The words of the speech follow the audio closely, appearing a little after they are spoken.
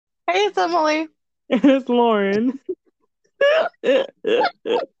Hey, it's Emily. It's Lauren.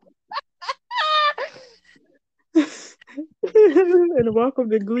 And welcome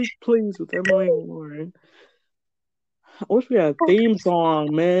to Gleek Please with Emily and Lauren. I wish we had a theme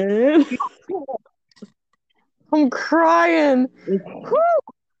song, man. I'm crying.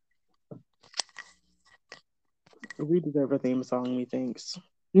 We deserve a theme song, methinks.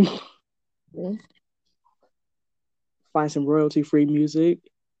 Find some royalty free music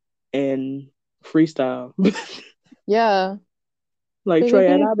and freestyle. Yeah. Like Baby, Trey,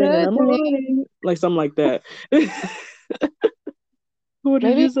 and be I've been in good the to me. morning. Like something like that. What did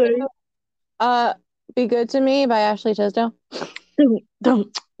Maybe you say? uh Be Good to Me by Ashley Tisdale.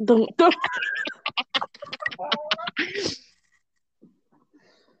 Don't, don't.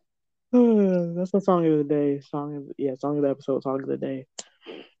 That's the song of the day. Song of the episode, song of the day.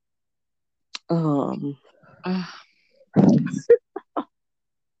 Um,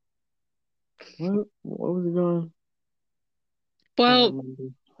 what was it doing? I don't Well, remember.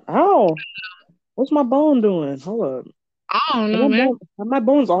 Ow! What's my bone doing? Hold up. I don't know, man. Have my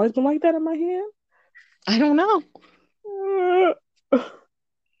bones always been like that in my hand? I don't know. I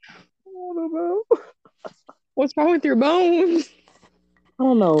don't know. What's wrong with your bones? I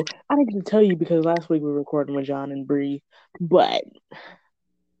don't know. I didn't get to tell you because last week we were recording with John and Bree, but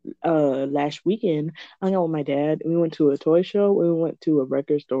last weekend I hung out with my dad. We went to a toy show. We went to a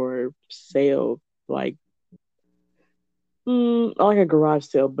record store sale, like like a garage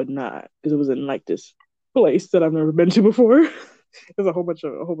sale, but not because it was in like this place that I've never been to before. There's a whole bunch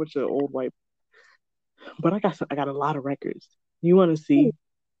of old white, but I got a lot of records. You want to see?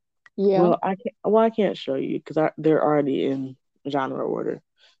 Yeah. I can't show you because they're already in genre order.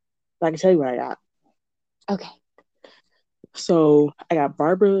 But I can tell you what I got. Okay. So I got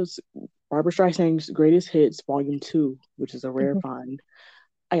Barbara Streisand's Greatest Hits Volume 2, which is a rare Mhm. find.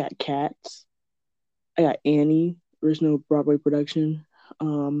 I got Cats. I got Annie, original Broadway production.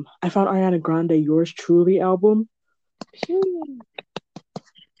 I found Ariana Grande Yours Truly album. Phew.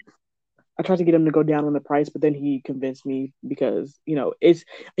 I tried to get him to go down on the price, but then he convinced me because it's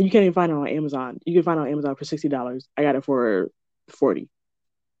you can't even find it on Amazon. You can find it on Amazon for $60. I got it for 40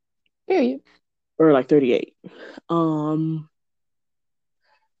 Period. or like 38. Um,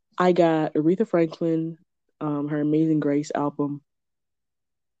 I got Aretha Franklin, her Amazing Grace album.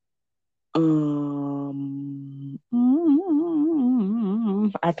 I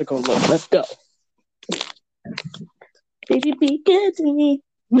have to go look. Let's go. Baby, be good to me.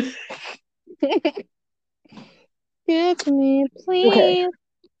 Good to me, Okay. please.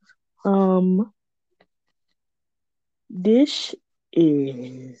 Um, this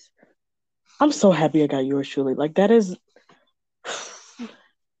is. I'm so happy I got yours truly. Like that is.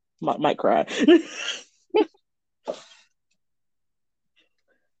 Might cry.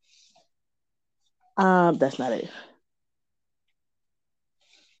 That's not it.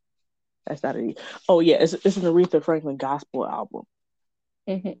 That's not it. Oh yeah, it's an Aretha Franklin gospel album.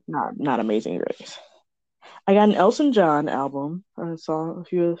 Mhm. Not Amazing Grace. I got an Elton John album. I saw a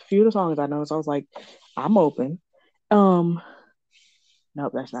few of the songs I know, so I was like, I'm open. Um,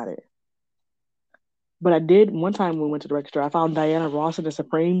 nope, that's not it. But I did one time when we went to the record store, I found Diana Ross and the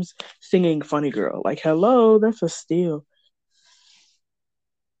Supremes singing Funny Girl. Like, hello, that's a steal.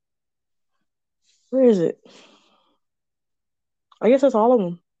 Where is it? I guess that's all of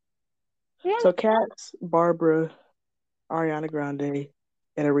them. Yeah. So Cats, Barbara, Ariana Grande,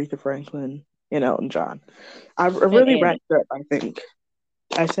 and Aretha Franklin, and Elton John. I And really Annie. racked up, I think.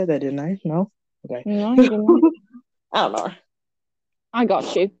 I said that, didn't I? No? Okay. No, you didn't. I don't know. I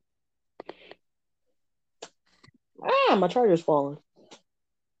got you. My charger's falling.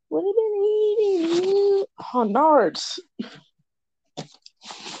 What have been eating you? Oh, Nards.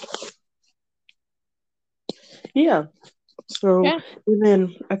 Yeah. So, Yeah. and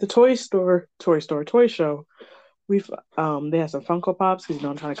then at the toy show, we've they have some Funko Pops because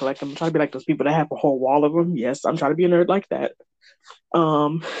I'm trying to collect them. I'm trying to be like those people that have a whole wall of them. Yes, I'm trying to be a nerd like that.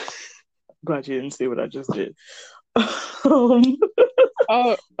 Um, glad you didn't see what I just did. um,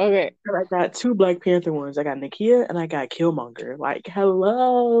 Oh, okay. and I got two Black Panther ones. I got Nakia and I got Killmonger. Like,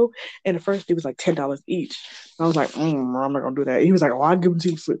 hello. And the first it was like $10 each. I was like, I'm not gonna do that. He was like, oh, I'll give them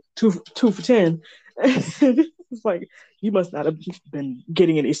to you for two for 10. It's like you must not have been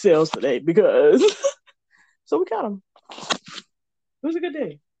getting any sales today because so we got them. It was a good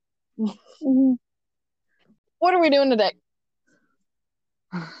day. Mhm. What are we doing today?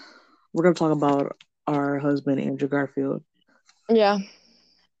 We're gonna talk about our husband Andrew Garfield. Yeah.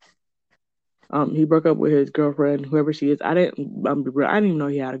 He broke up with his girlfriend, whoever she is. I didn't even know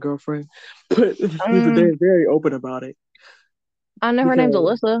he had a girlfriend, but we were Um, very, very open about it I know her name's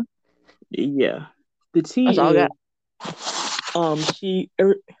because Alyssa. Yeah. The That's tea all I is got. she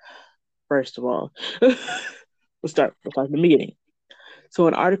first of all, let's start from the beginning. So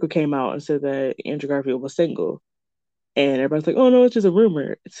an article came out and said that Andrew Garfield was single. And everybody's like, oh no, it's just a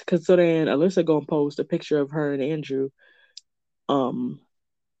rumor. It's because so then Alyssa gonna post a picture of her and Andrew um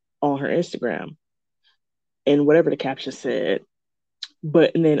on her Instagram and whatever the caption said.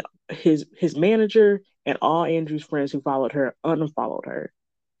 But and then his manager and all Andrew's friends who followed her unfollowed her.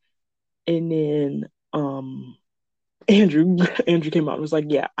 And then Andrew Andrew came out and was like,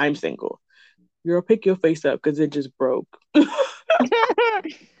 yeah, I'm single. Girl, pick your face up because it just broke.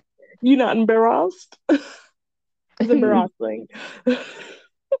 You not embarrassed? It's I'm embarrassing.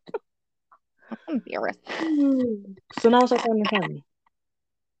 embarrassed. So now it's our time to shine.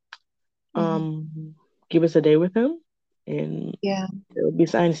 Mhm. Give us a day with him, and Yeah, it'll be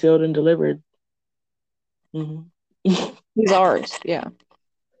signed, sealed, and delivered. Hmm. he's ours. Yeah.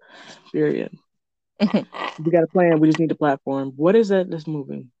 Period. We got a plan. We just need a platform. What is that that's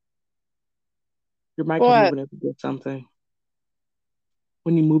moving? Your mic is What? moving up against something.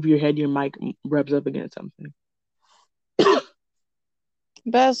 When you move your head, your mic rubs up against something.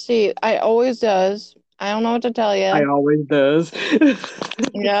 Bestie, I always does. I don't know what to tell I you. always does.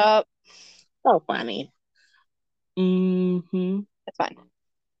 Yep, So funny. Hmm. it's fine.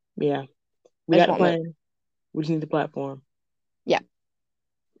 Yeah, we I just got a won't move. plan. We just need the platform. Yeah.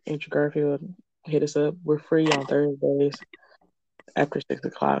 Andrew Garfield, hit us up. We're free on Thursdays after 6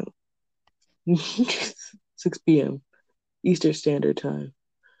 o'clock, 6 p.m. Eastern Standard Time.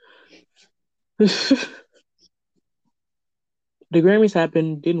 The Grammys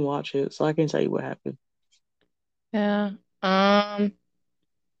happened. Didn't watch it, so I can't tell you what happened. Yeah. Um,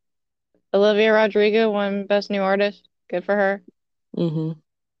 Olivia Rodrigo won Best New Artist. Good for her. Hmm.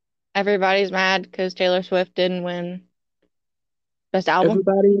 Everybody's mad because Taylor Swift didn't win Best Album.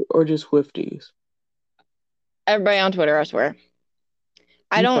 Everybody or just Swifties? Everybody on Twitter, I swear.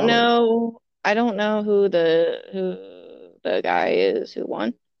 I You don't follow it. know. I don't know who the guy is who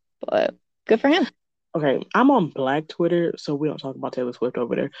won, but good for him. Okay, I'm on Black Twitter, so we don't talk about Taylor Swift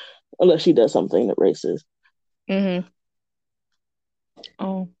over there unless she does something that racist. Hmm.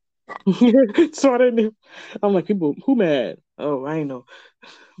 Oh. So I didn't. I'm like, people who mad? Oh, I ain't know.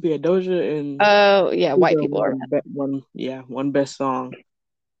 Yeah, Doja and Oh, yeah, white SZA people are won one best song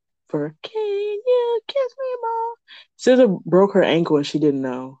for "Can You Kiss Me More." SZA broke her ankle and she didn't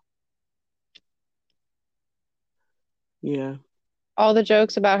know. Yeah, all the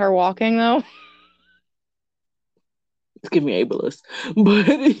jokes about her walking though. it's giving me ableist,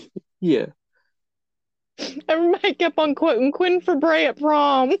 but yeah. Everybody kept on quoting Quinn for Bray at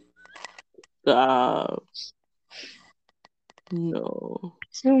prom. Uh, no,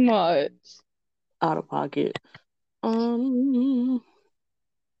 Too much. out of pocket. Um,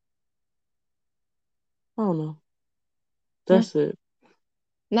 I don't know. Yeah, That's it.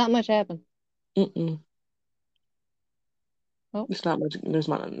 not much happened. Mm-mm. Oh, It's not much. There's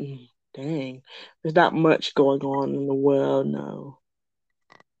not. Dang. There's not much going on in the world now.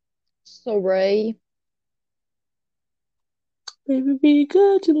 so Ray. Baby, be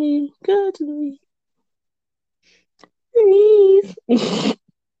good to me. Good to me. Please.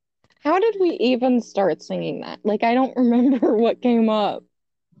 How did we even start singing that? Like, I don't remember what came up.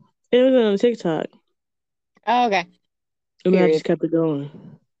 It was on TikTok. Oh, okay. And then I just Period. kept it going.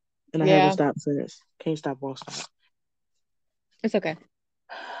 And I haven't Yeah, stopped since. Can't stop, won't stop. it's okay.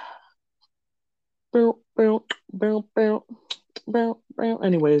 Bow, bow, bow, bow, bow, bow.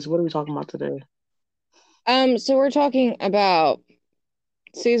 Anyways, what are we talking about today? So we're talking about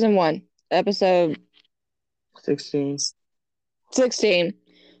season one, episode 16. 16,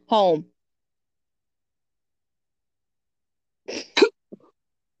 Home.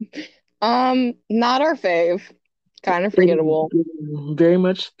 Not our fave. Kind of It was forgettable. very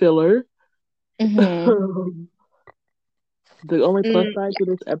much filler. Hmm. The only plus Mm, side to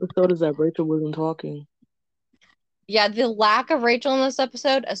this episode is that Rachel wasn't talking. yeah, the lack of Rachel in this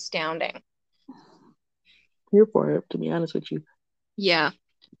episode, astounding. Here for it, to be honest with you. Yeah.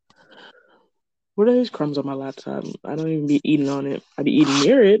 What are these crumbs on my laptop? I don't even be eating on it. I be eating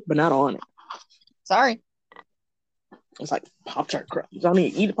near it, but not on it. Sorry. It's like Pop Tart crumbs. I don't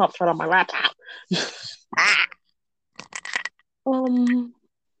even eat a Pop Tart on my laptop. Ah, um,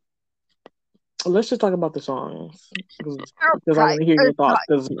 let's just talk about the songs because I okay. want to hear your thoughts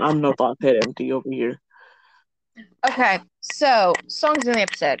because I'm no thoughts head empty over here. Okay. So, songs in the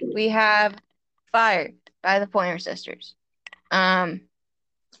episode. We have Fire by the Pointer Sisters. A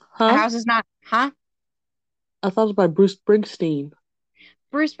Huh? House is Not, huh? I thought it was by Bruce Springsteen.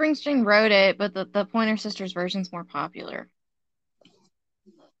 Bruce Springsteen wrote it, but the Pointer Sisters version's more popular.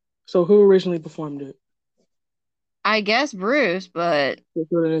 So who originally performed it? I guess Bruce, but Which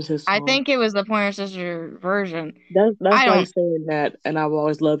one is his I song? think it was the Pointer Sister version. That's I like don't, saying that "And I Will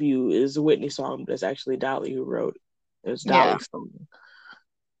Always Love You" is a Whitney song, but it's actually Dolly who wrote it. It's yeah. Dolly's song.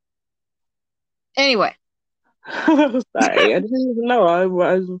 Anyway, Sorry, I didn't even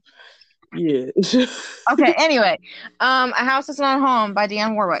know. Yeah. okay, anyway. A House Is Not a Home by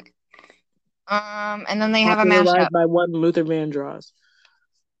Dionne Warwick. And then they have a mashup. Popularized by one Luther Vandross.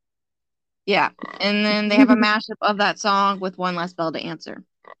 Yeah. And then they have a mashup of that song with One Less Bell to Answer.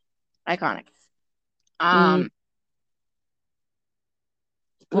 Iconic. Mm, Um,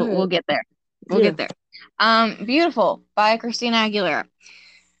 go we'll ahead. get there. We'll Yeah. get there. Beautiful by Christina Aguilera.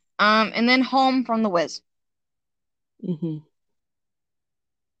 And then Home from The Wiz. hmm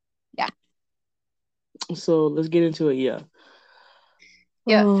Yeah. So let's get into it. Yeah.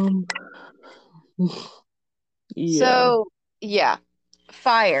 Yeah. Um. Yeah. So, yeah.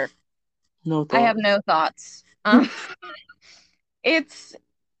 Fire. No I have thoughts. no thoughts. It's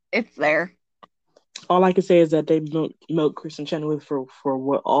it's there. All I can say is that they milked Kristen Chenoweth for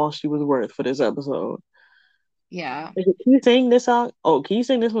what all she was worth for this episode. Yeah. Like, can you sing this song? Oh, can you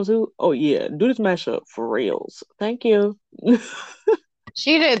sing this one too? Oh yeah, do this mashup for reals. Thank you.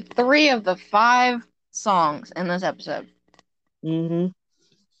 She did 3 of the 5 songs in this episode. hmm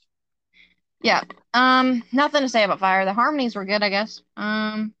Yeah. Nothing to say about Fire. The harmonies were good, I guess.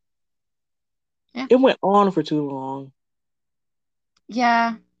 Yeah. It went on for too long.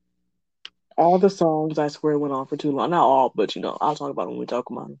 Yeah. All the songs, I swear, went on for too long. Not all, but I'll talk about them when we talk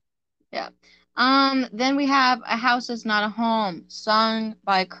about them. Yeah. Then we have A House Is Not a Home, sung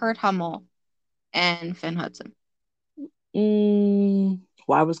by Kurt Hummel and Finn Hudson.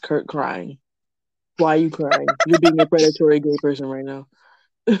 Why was Kurt crying? Why are you crying? You're being a predatory gay person right now.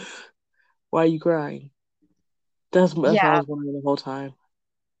 Why are you crying? That's what I Yeah. was wondering the whole time.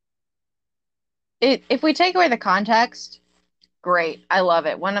 If we take away the context, great. I love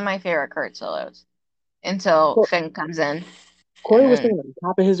it. One of my favorite Kurt solos until Cor- Finn comes in. And Corey was then singing at the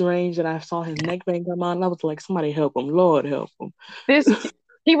top of his range, and I saw his neck vein come on, and I was like, "Somebody help him! Lord help him!" this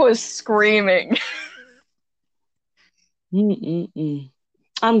he was screaming. Mm-mm-mm.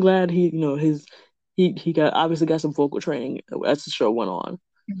 I'm glad he got obviously got some vocal training as the show went on.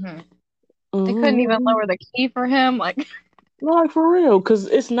 Mhm. They couldn't even Um, lower the key for him. Like, like for real, because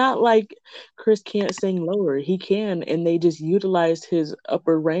it's not like Chris can't sing lower. He can, and they just utilized his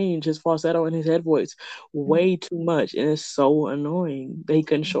upper range, his falsetto, and his head voice way too much, and it's so annoying. They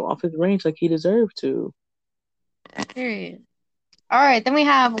couldn't show off his range like he deserved to. period. All right, then we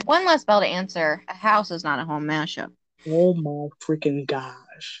have One Less Bell to Answer. A House Is Not a Home mashup. Oh my freaking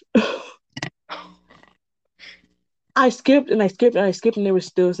gosh. I skipped and I skipped and I skipped and they were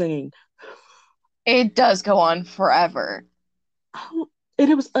still singing. It does go on forever. And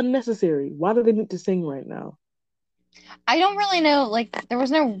it was unnecessary. Why do they need to sing right now? I don't really know, like, there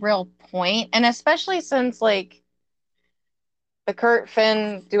was no real point, and especially since, like, the Kurt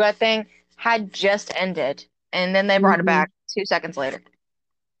Finn duet thing had just ended, and then they brought it hmm back 2 seconds later.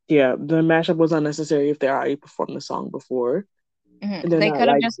 Yeah, the mashup was unnecessary if they already performed the song before. And they're They not could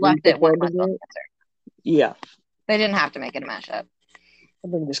have like just left it One Less re-performing Bell to it. Answer. Yeah, They didn't have to make it a mashup. I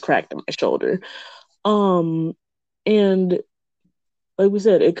think just cracked in my shoulder. Um, and like we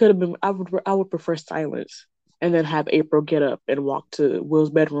said, it could have been. I would prefer silence, and then have April get up and walk to Will's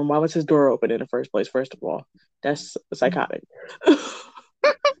bedroom. Why was his door open in the first place? First of all, that's psychotic.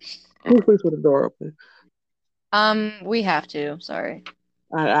 Who sleeps with the door open? We have to. Sorry.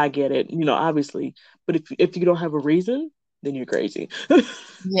 I get it, obviously, but if you don't have a reason, then you're crazy.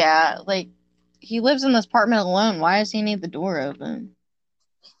 Yeah, like he lives in this apartment alone. Why does he need the door open?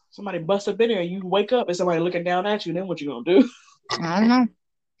 Somebody bust up in there, you wake up and somebody looking down at you. Then what you gonna do? I don't know.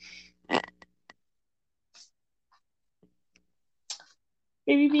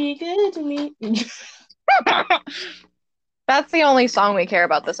 Baby, be good to me. That's the only song we care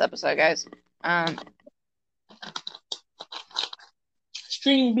about this episode, guys. Um,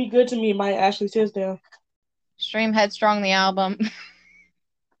 Stream "Be Good to Me" by Ashley Tisdale. Stream Headstrong the album.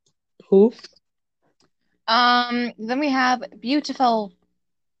 Who? Then we have Beautiful.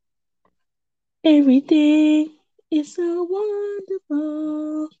 Everything is so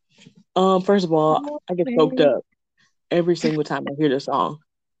wonderful. First of all, I get choked up every single time I hear this song.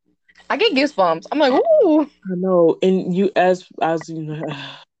 I get goosebumps. I'm like, ooh. I know, and you as you know,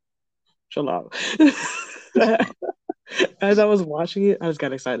 chill out. As I was watching it, I just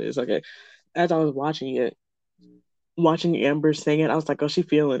got excited. It's okay. As I was watching it, watching Amber sing it, I was like, oh, she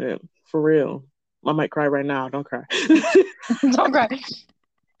feeling it for real. I might cry right now. Don't cry. Don't cry.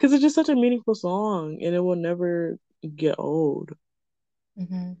 Because it's just such a meaningful song and it will never get old.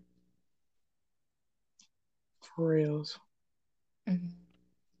 Mm-hmm. For reals. Mhm.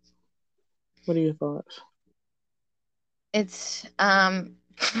 What are your thoughts? It's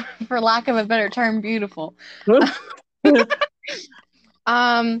for lack of a better term, beautiful.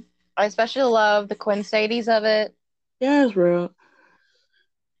 Um, I especially love the Quinn Stadies of it. Yeah, it's real.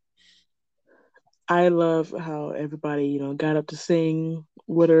 I love how everybody, got up to sing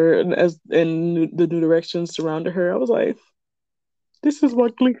with her and the New Directions surrounded her. I was like, this is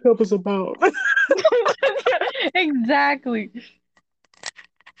what Glee Club is about. Exactly.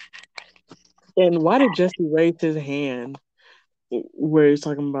 And why did Jesse raise his hand where he's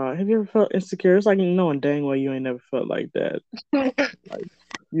talking about, have you ever felt insecure? It's like, knowing dang well you ain't never felt like that. Like,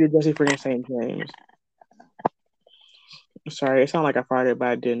 you're Jesse freaking St. James. Sorry, it sounded like I farted, but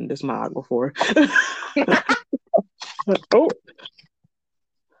I didn't. This is my Aquaphor. Oh,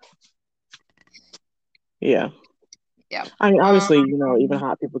 yeah. Yeah. I mean, obviously, even Um,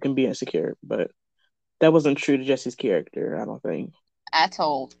 hot people can be insecure, but that wasn't true to Jesse's character, I don't think. I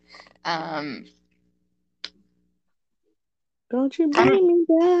told. Um, Don't you I'm bring me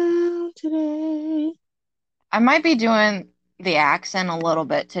down today. I might be doing the accent a little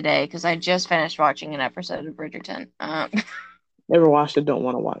bit today because I just finished watching an episode of Bridgerton. Never watched it, don't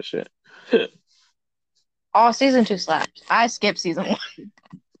want to watch it. Oh, season two slaps. I skipped season one.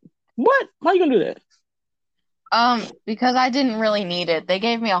 What? Why you gonna do that? Because I didn't really need it. They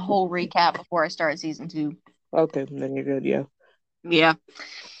gave me a whole recap before I started season two. Okay, then you're good, yeah. Yeah.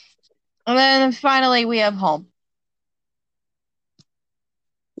 And then finally we have home.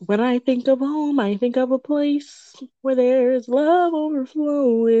 When I think of home, I think of a place where there's love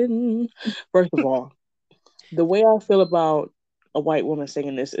overflowing. First of all, the way I feel about a white woman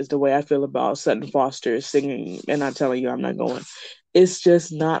singing this is the way I feel about Sutton Foster singing, and I'm telling you, I'm not going. It's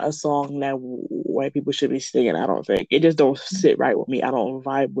just not a song that white people should be singing. I don't think it just don't sit right with me. I don't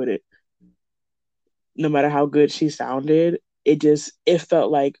vibe with it. No matter how good she sounded, it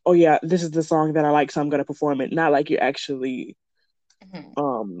felt like, oh yeah, this is the song that I like, so I'm gonna perform it. Not like you're actually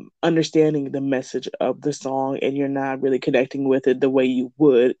Mhm. understanding the message of the song and you're not really connecting with it the way you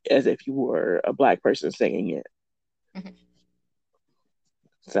would as if you were a black person singing it. Mhm.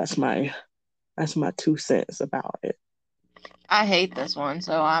 So that's my 2 cents about it. I hate this one,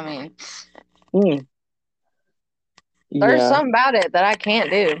 so I mean, Mm, there's yeah. something about it that I can't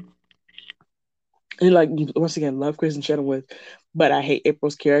do. And like once again, love Kristen Chenoweth, but I hate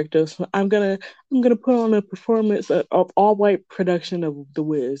April's character. So I'm gonna put on a performance of all white production of The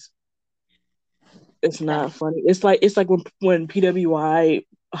Wiz. It's No. not funny. It's like when PWI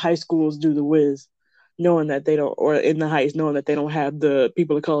high schools do The Wiz, knowing that they don't, or in the heights, knowing that they don't have the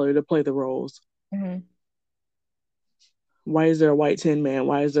people of color to play the roles. Mhm. Why is there a white Tin Man?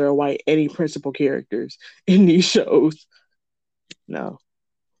 Why is there a white any principal characters in these shows? No,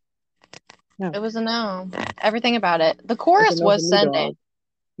 It no. was a no. Everything about it. The It's chorus enough for was me, sending. dog.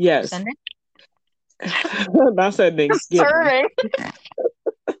 Yes, Sending? not sending, giving, Serving.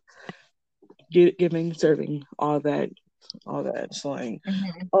 giving, serving, all that slang.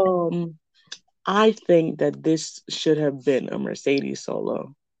 Mhm. Um, I think that this should have been a Mercedes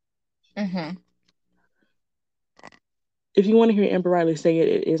solo. Mhm. If you want to hear Amber Riley sing it,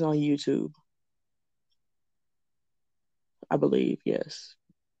 it is on YouTube, I believe. Yes,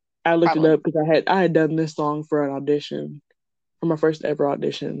 I looked it Probably. up because I had done this song for an audition, for my first ever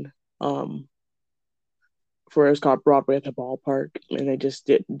audition. For it's called Broadway at the Ballpark, and they just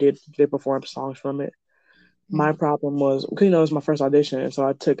did perform songs from it. My Mhm. problem was, because it was my first audition, and so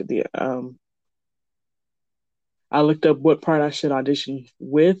I looked up what part I should audition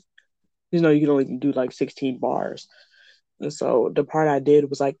with. You can only do like 16 bars. And so the part I did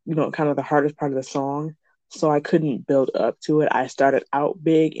was like, kind of the hardest part of the song. So I couldn't build up to it. I started out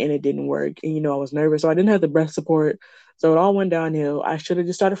big and it didn't work. And, I was nervous. So I didn't have the breath support. So it all went downhill. I should have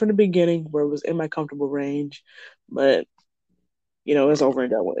just started from the beginning where it was in my comfortable range. But, it's over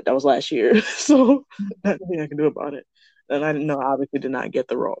and done with. That was last year. So nothing I can do about it. And I didn't know, obviously did not get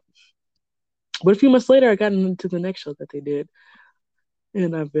the role. But a few months later, I got into the next show that they did.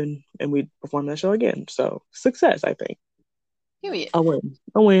 And we performed that show again. So success, I think. Period. I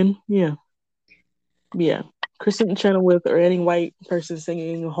win. Yeah. Yeah. Kristen Chenoweth or any white person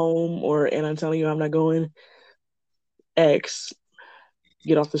singing home or and I'm telling you I'm not going, X,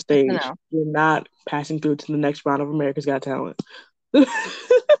 get off the It's a stage. no. You're not passing through to the next round of America's Got Talent.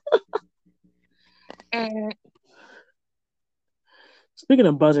 Mm, Speaking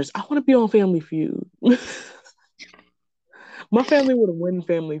of buzzers, I want to be on Family Feud. My family would have won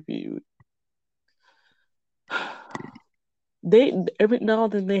Family Feud. They every now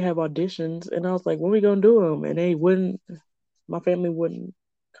and then they have auditions, and I was like, "When we gonna do them?" And they wouldn't. My family wouldn't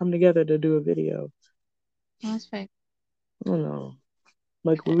come together to do a video. That's fake. I don't know.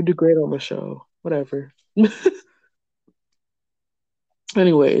 Like we would do great on the show. Whatever.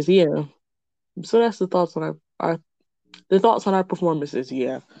 Anyways, yeah. So that's the thoughts on our the thoughts on our performances,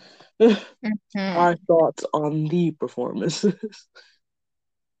 yeah. Hmm. Our thoughts on the performances.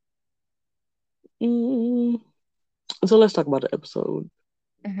 Mm, so let's talk about the episode.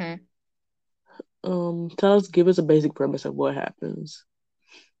 Hmm. Give us a basic premise of what happens.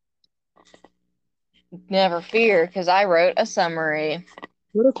 Never fear, because I wrote a summary.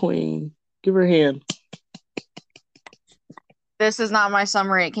 What a queen. Give her a hand. This is not my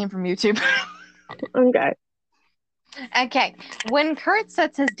summary. It came from YouTube. Okay. Okay. When Kurt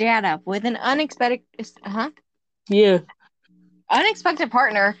sets his dad up with an Yeah. unexpected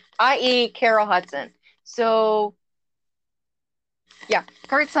partner, i.e., Carol Hudson. So, yeah,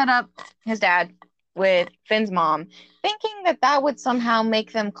 Kurt set up his dad with Finn's mom, thinking that that would somehow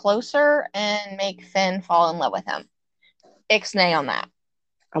make them closer and make Finn fall in love with him. Ixnay on that.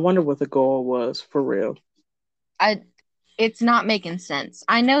 I wonder what the goal was for real. I, it's not making sense.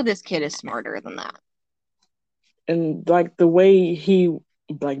 I know this kid is smarter than that. And like the way he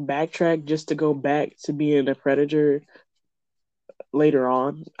like backtracked just to go back to being a predator later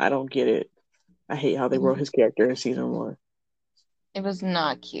on, I don't get it. I hate how they wrote his character in season one. It was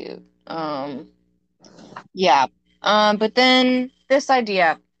not cute. Yeah. But then this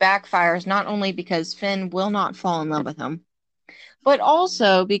idea backfires not only because Finn will not fall in love with him, but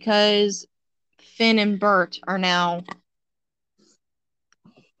also because Finn and Bert are now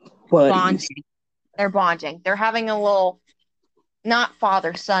Buddies. bonding. They're bonding. They're having a little not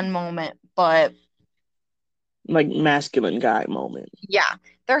father son moment, but Like masculine guy moment. yeah,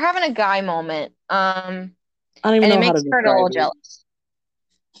 they're having a guy moment. I don't even And it know how to makes Kurt a describe little it. jealous.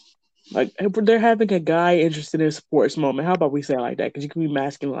 Like if they're having a guy interested in sports moment. How about we say it like that? Because you can be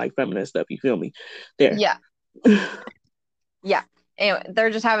masculine like feminine stuff. You feel me? There. Yeah, yeah. Anyway, they're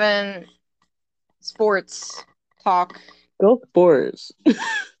just having sports talk. Go sports.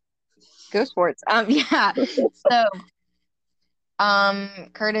 Go sports. Yeah. So,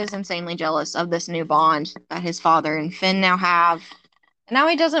 Kurt is insanely jealous of this new bond that his father and Finn now have. And now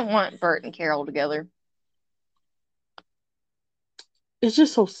he doesn't want Bert and Carol together. It's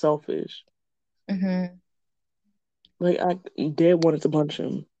just so selfish. Hmm. Like I did wanted to punch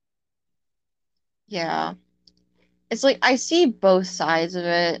him. Yeah. It's like I see both sides of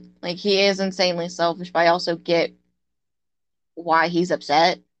it. Like he is insanely selfish, but I also get why he's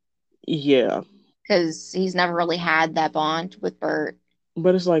upset Yeah. because he's never really had that bond with Bert.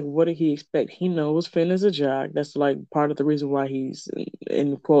 But it's like, what did he expect? He knows Finn is a jock. That's like part of the reason why he's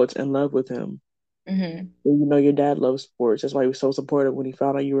in quotes in love with him. Hmm. You know, your dad loves sports. That's why he was so supportive when he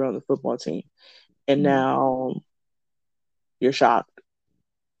found out you were on the football team. And Hmm. now you're shocked.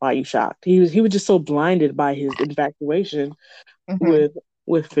 Why are you shocked? He was just so blinded by his infatuation Hmm. with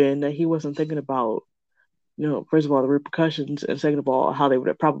with Finn that he wasn't thinking about, first of all, the repercussions, and second of all, how they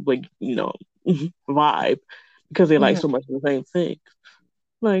would probably, vibe because they like Hmm. so much of the same thing.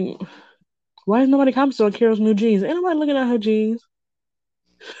 Like, why is nobody commenting on Carol's new jeans? Ain't nobody looking at her jeans.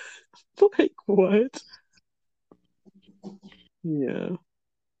 Like, what? Yeah.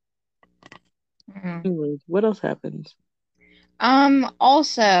 Hmm. Anyways, what else happens?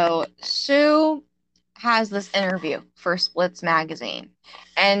 Also, Sue has this interview for Splits magazine,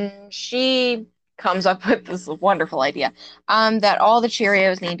 and she comes up with this wonderful idea that all the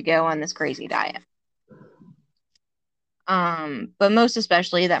Cheerios need to go on this crazy diet. But most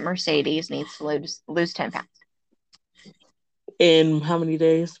especially that Mercedes needs to lose 10 pounds In how many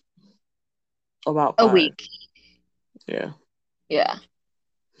days? About a 5. week. Yeah. Yeah,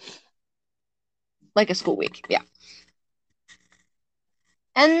 like a school week. Yeah.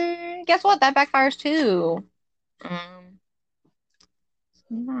 And guess what? That backfires too. Um,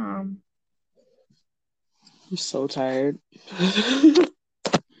 Mom. I'm so tired.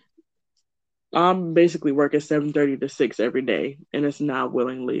 I'm basically working 7:30 to 6 every day, and it's not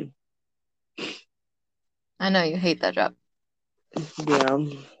willingly. I know you hate that job. Yeah.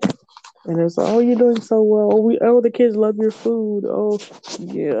 And it's like, oh, you're doing so well. The kids love your food. Oh,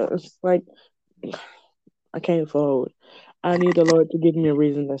 yeah. It's like I can't fold. I need the Lord to give me a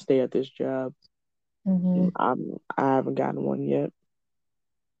reason to stay at this job. Hmm. I haven't gotten one yet.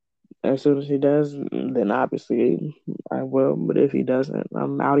 As soon as he does, then obviously I will. But if he doesn't,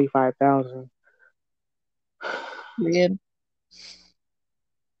 I'm outie 5,000. Weird.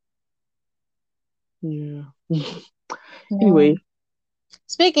 Yeah. Yeah. Anyway,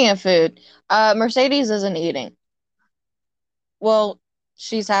 Speaking of food, Mercedes isn't eating. Well,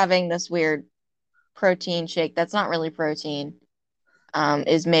 she's having this weird protein shake that's not really protein,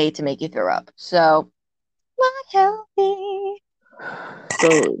 is made to make you throw up. So, not healthy.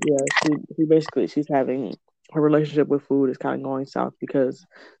 So yeah, she basically she's having her relationship with food is kind of going south because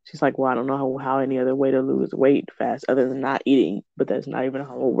she's like, well, I don't know how any other way to lose weight fast other than not eating, but that's not even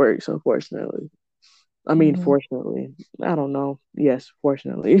how it works, unfortunately. I mean, Mhm. fortunately, I don't know. Yes,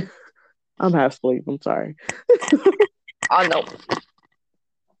 fortunately, I'm half asleep. I'm sorry. Oh no.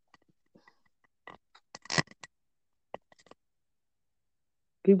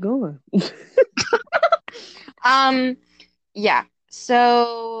 Keep going. Um, yeah.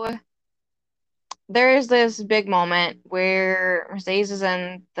 So there's this big moment where Mercedes is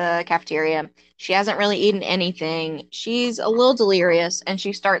in the cafeteria. She hasn't really eaten anything. She's a little delirious and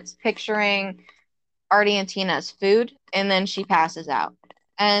she starts picturing Artie and Tina's food and then she passes out.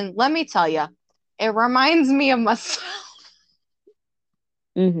 And let me tell you, it reminds me of myself.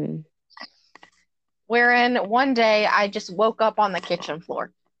 hmm Wherein one day I just woke up on the kitchen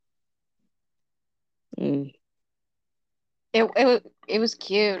floor. Mm. It was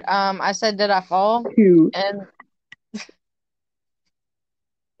cute. I said, "Did I fall?" Cute. And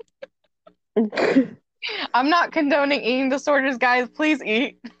I'm not condoning eating disorders, guys. Please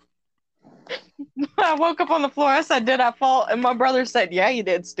eat. I woke up on the floor. I said, "Did I fall?" And my brother said, "Yeah, you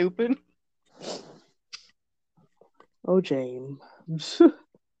did, stupid." Oh, James.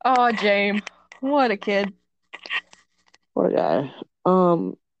 Oh, James, what a kid. Poor guy.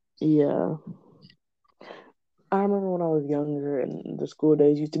 Yeah. I remember when I was younger and the school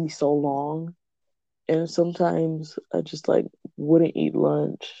days used to be so long, and sometimes I just like wouldn't eat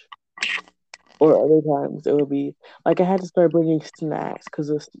lunch, or other times it would be like I had to start bringing snacks because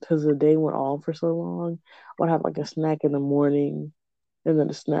the day went on for so long. I would have like a snack in the morning and then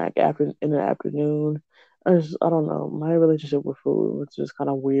a snack after in the afternoon. I don't know. My relationship with food was just kind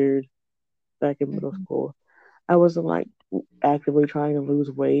of weird back in middle Mhm, school. I wasn't like actively trying to lose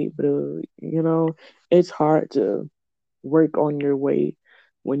weight, but it's hard to work on your weight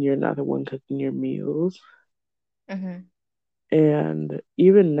when you're not the one cooking your meals. mhm, And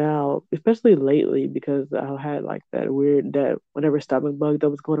even now, especially lately, because I had like that whatever stomach bug that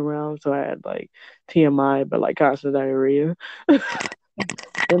was going around. So I had like TMI, but like constant diarrhea.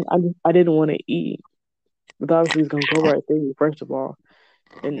 And I didn't want to eat, but obviously it's gonna go right through you, first of all.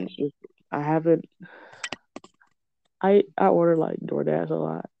 And I haven't, I order like DoorDash a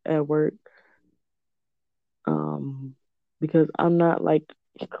lot at work, um, because I'm not like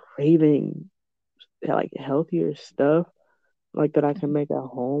craving like healthier stuff like that I can make at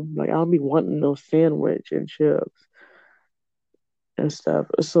home. Like I'll be wanting those sandwich and chips and stuff.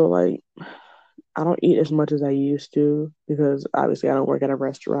 So like I don't eat as much as I used to because obviously I don't work at a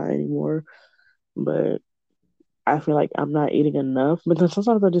restaurant anymore. But I feel like I'm not eating enough. But then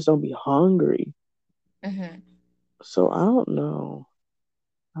sometimes I just don't be hungry. mhm, So I don't know.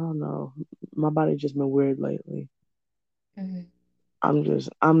 I don't know. My body's just been weird lately. mhm.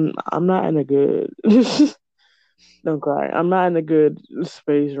 I'm not in a good don't cry. I'm not in a good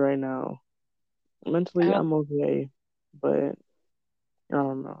space right now. Mentally I I'm okay, but I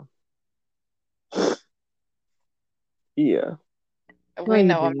don't know. Yeah. How We you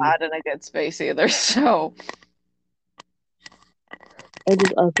know I'm doing? not in a good space either. So, I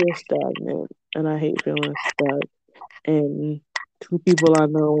feel stagnant and I hate feeling stuck. And two people I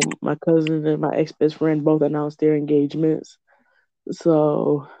know, my cousin and my ex best friend, both announced their engagements.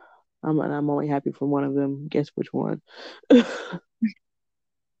 So I'm only happy for one of them. Guess which one?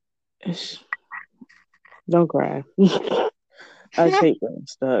 It's- don't cry. I just hate feeling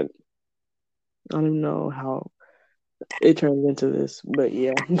stuck. I don't even know how it turned into this, but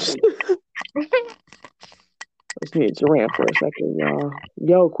yeah. Let's need to rant for a second, y'all.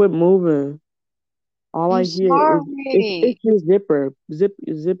 Yo, quit moving. All I'm I hear is it's sorry. your zipper. Zip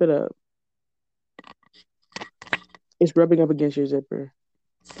it up. It's rubbing up against your zipper.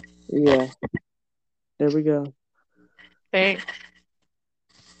 Yeah, there we go. Thanks.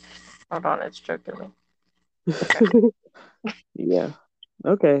 Hold on, it's choking me. Okay. Yeah.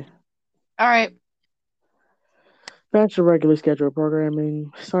 Okay. All right. Back to regular schedule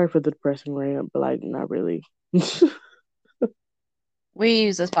programming. Sorry for the depressing rant, but like not really. We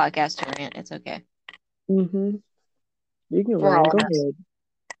use this podcast to rant. It's okay. hmm You can We're rant. all Go in this. ahead.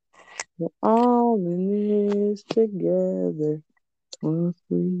 We're all in this together. Once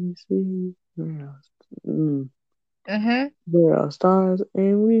we see mm, Mm-hmm. there are stars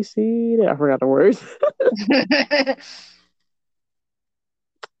and we see that. I forgot the words.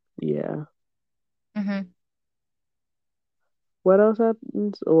 Yeah. Mm-hmm. What else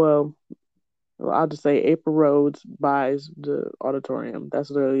happens? Well, I'll just say April Rhodes buys the auditorium. That's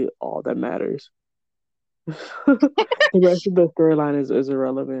literally all that matters. The rest of the storyline is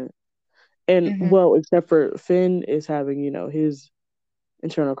irrelevant. And Mm-hmm. well, except for Finn is having, his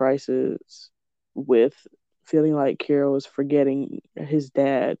internal crisis with feeling like Carol is forgetting his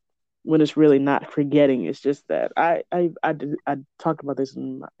dad when it's really not forgetting. It's just that I talked about this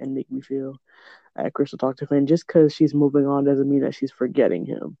in Make Me Feel at Crystal Talk to Finn. Just because she's moving on doesn't mean that she's forgetting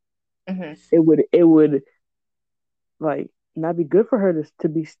him. Mm-hmm. It would like not be good for her to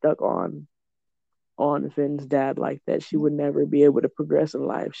be stuck on Finn's dad like that. She would never be able to progress in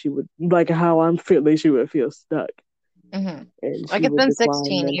life. She would like how I'm feeling. She would feel stuck Mm-hmm. and Like she it's would been decline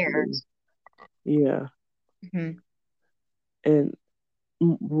 16 mentally. years. Yeah, Mm-hmm. and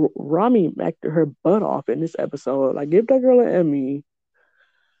Rami acted her butt off in this episode. Like, give that girl an Emmy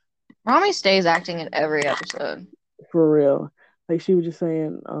Rami stays acting in every episode. for real. Like she was just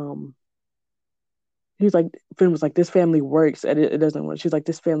saying, he was like, Finn was like, this family works and it doesn't work. She's like,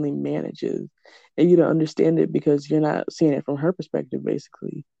 this family manages, and you don't understand it because you're not seeing it from her perspective,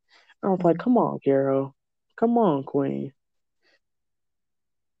 basically. I was like, Mm-hmm. come on, Carol, come on, Queen.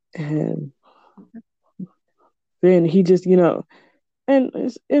 And then he just,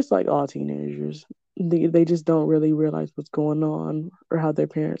 and it's like all teenagers. They just don't really realize what's going on or how their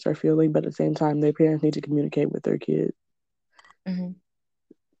parents are feeling, but at the same time, their parents need to communicate with their kids. Mm-hmm.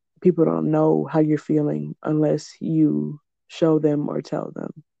 People don't know how you're feeling unless you show them or tell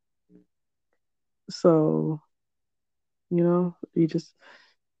them. So, you just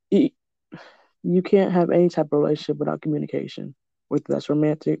you, you can't have any type of relationship without communication, whether that's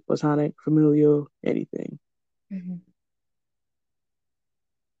romantic, platonic, familial, anything. Mm-hmm.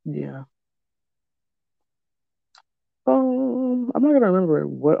 Yeah. I'm not gonna remember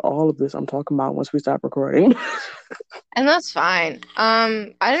what all of this I'm talking about once we stop recording. And that's fine.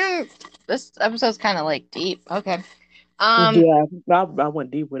 I didn't. This episode's kind of like deep. Okay. Um, Yeah, I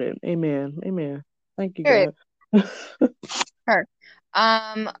went deep with it. Amen. Amen. Thank you, Period. God. Her.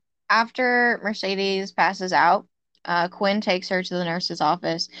 Um, After Mercedes passes out, Quinn takes her to the nurse's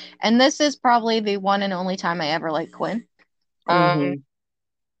office, and this is probably the one and only time I ever liked Quinn. Um, hmm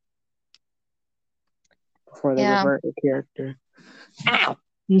Before they yeah, revert the character. Ow.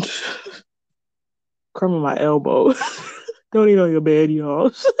 Crumb on my elbow. Don't eat on your bed,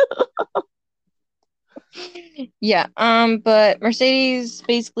 y'all. yeah. But Mercedes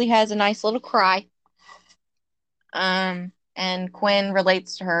basically has a nice little cry. And Quinn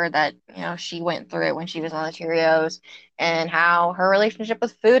relates to her that, she went through it when she was on the Cheerios and how her relationship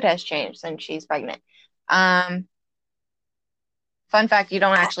with food has changed since she's pregnant. Um, Fun fact, you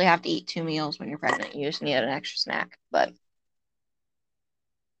don't actually have to eat 2 meals when you're pregnant. You just need an extra snack. But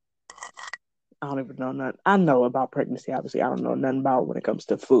I don't even know nothing. I know about pregnancy, obviously. I don't know nothing about when it comes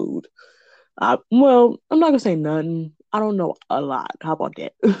to food. Well, I'm not gonna say none. I don't know a lot. How about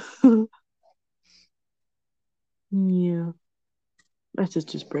that? Yeah. My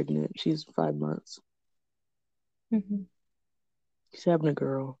sister's pregnant. She's 5 months. Mhm. She's having a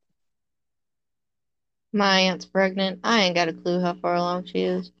girl. My aunt's pregnant. I ain't got a clue how far along she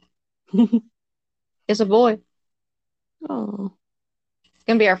is. It's a boy. Oh. It's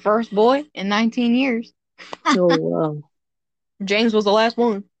gonna be our first boy in 19 years. Oh wow. James was the last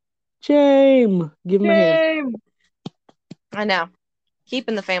one. James, give him a hand. James. I know.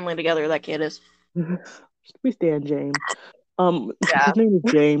 Keeping the family together, that kid is. We stand James. Yeah. His name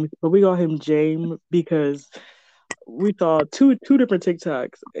is James, but we call him James because we saw two different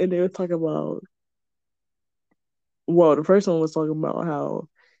TikToks, and they were talking about. Well, the first one was talking about how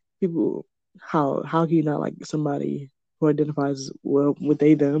people, how can you not like somebody who identifies well with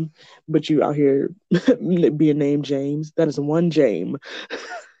they them, but you out here being named James. That is one James.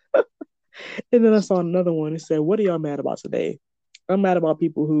 And then I saw another one. It said, "What are y'all mad about today?" I'm mad about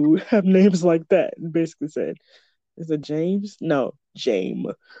people who have names like that. And basically said, "Is it James? No, James."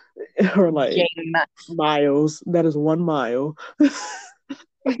 Or like James. Miles. That is 1 mile.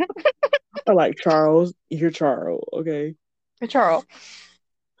 Or like Charles. You're Charles. Okay. Charles.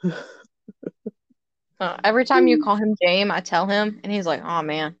 Every time you call him James, I tell him, and he's like, "Oh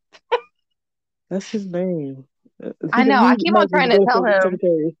man." That's his name. I know. He I keep might on just trying to go tell to him.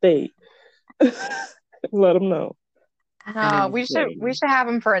 Secretary of State. Let him know. His name is We James. should have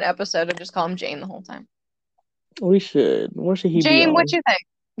him for an episode and just call him James the whole time. We should. Where should he be James, what on? you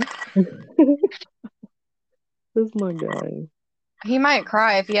think? This is my guy. He might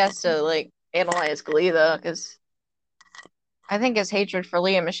cry if he has to like analyze Glee though, because I think his hatred for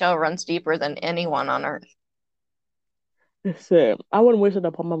Leah Michelle runs deeper than anyone on earth. Said, I wouldn't wish it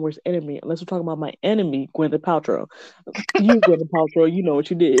upon my worst enemy unless we're talking about my enemy, Gwyneth Paltrow. You, Gwyneth Paltrow, you know what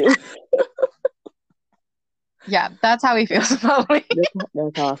you did. Yeah, that's how he feels about me.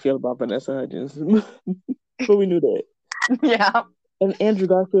 That's how I feel about Vanessa Hudgens. But we knew that. Yeah. And Andrew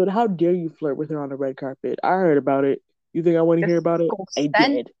Garfield, how dare you flirt with her on the red carpet? I heard about it. You think I want to hear about it? I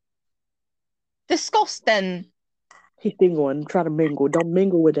Disgusting. did. Disgusting. He's single and try to mingle. Don't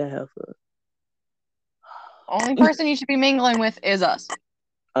mingle with that heifer. Only person you should be mingling with is us.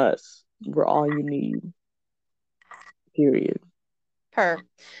 Us. We're all you need. Period. Her.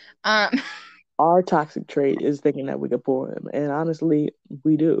 Um, Our toxic trait is thinking that we could pull him. And honestly,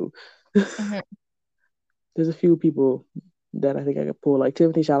 we do. mhm. There's a few people that I think I could pull, like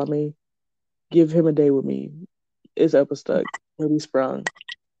Timothy Chalamet. Give him a day with me. It's up or stuck. He'll be sprung.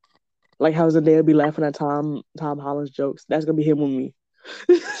 Like how Zendaya be laughing at Tom Holland's jokes. That's gonna be him with me.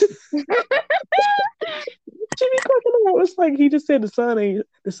 She be cracking up. It's like he just said the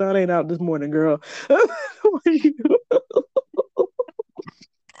sun ain't out this morning, girl.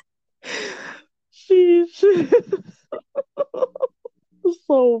 She it's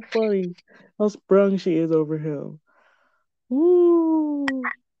so funny how sprung she is over him. Ooh.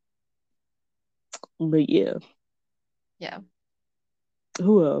 But yeah, Yeah.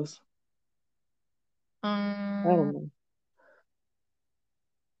 who else? I don't Um, know.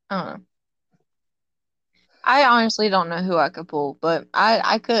 I don't know. I honestly don't know who I could pull, but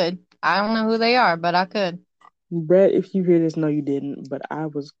I could. I don't know who they are, but I could. Brett, if you hear this, no, you didn't. But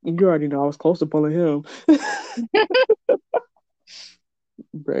you already know I was close to pulling him.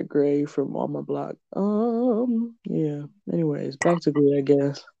 Brett Gray from On My Block. Yeah. Anyways, back to Glee, I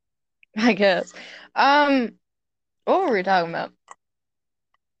guess. I guess. Um, what were we talking about?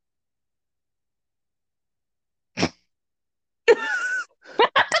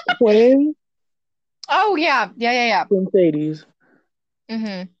 Quinn Oh yeah, yeah. from Sadie's.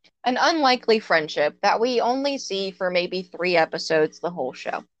 Mm-hmm. An unlikely friendship that we only see for maybe 3 episodes the whole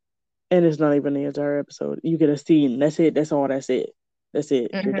show. And it's not even the entire episode. You get a scene. That's it. That's all. That's it. That's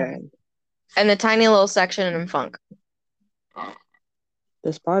it. You're Mm-hmm. done. And the tiny little section in Funk.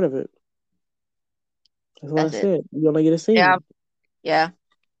 That's part of it. That's what I That's it. said. You only get a Yeah, scene. yeah.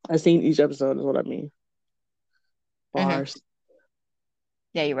 I seen each episode is what I mean. Mm-hmm. Bars.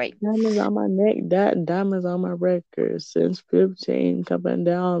 Yeah, you're right. Diamonds on my neck, diamonds on my record. Since 15, coming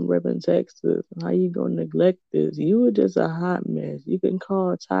down, ripping Texas. How you gonna neglect this? You were just a hot mess. You can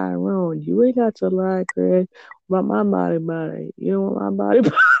call Tyrone. You ain't got to lie, Craig, about my body. You know what my body.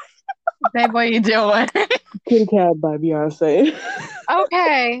 Babe, what are you doing? Kitty Cat by Beyonce.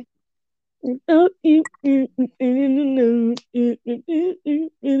 Okay. That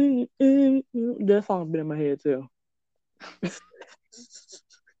song's been in my head too.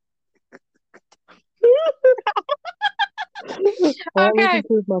 All I listen Okay.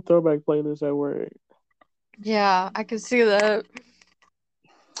 to is my throwback playlist at work. Yeah, I can see that.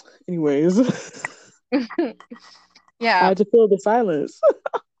 Anyways, I Yeah. had to fill the silence.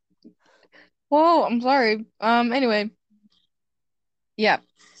 Whoa, I'm sorry. Anyway. Yeah.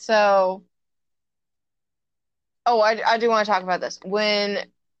 So, oh, I do want to talk about this. When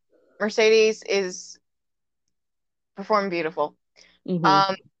Mercedes is performing beautiful, Mm-hmm.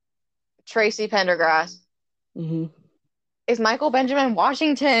 um, Tracy Pendergrass Mm-hmm. is Michael Benjamin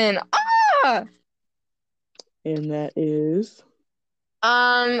Washington. Ah! And that is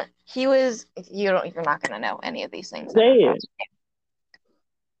He was you're not gonna know any of these things that say I'm about it. to say.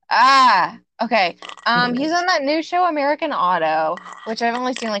 Ah, okay. He's on that new show, American Auto, which I've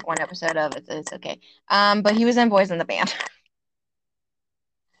only seen like 1 episode of. It's okay. But he was in Boys in the Band,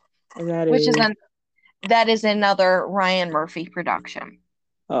 And that which is is that is another Ryan Murphy production.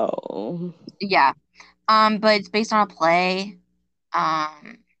 oh. Yeah. But it's based on a play.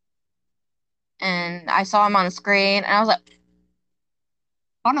 Um, and I saw him on the screen, and I was like,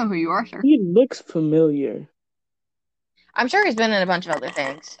 I don't know who you are, sir. He looks familiar. I'm sure he's been in a bunch of other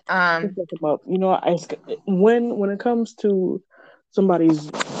things. Let's look him up. You know, when it comes to somebody's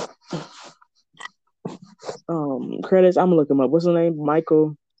credits, I'm gonna look him up. What's his name?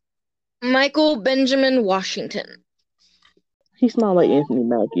 Michael. Michael Benjamin Washington. He smelled like Anthony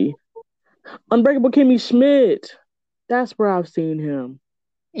Mackie. Unbreakable Kimmy Schmidt. That's where I've seen him.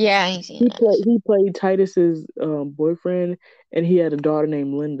 Yeah, he's seen this. He played Titus's boyfriend, and he had a daughter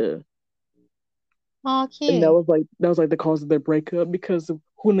named Linda. Oh, And cute. that was like the cause of their breakup because of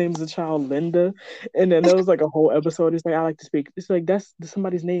who names the child Linda. And then there was like a whole episode. It's like I like to speak. It's like that's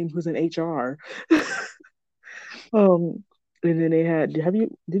somebody's name who's in HR. um, and then they had.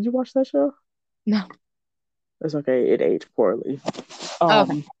 Did you watch that show? No. That's okay. It aged poorly. Oh,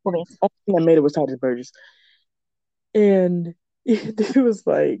 okay. Cool. Only thing that made it was Titus Burgess, and it was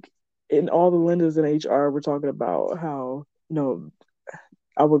like, and all the Lindas in HR were talking about how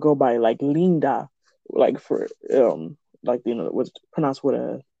I would go by like Linda, like for like what's pronounced with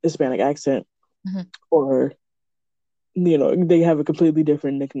a Hispanic accent, Mhm. or They have a completely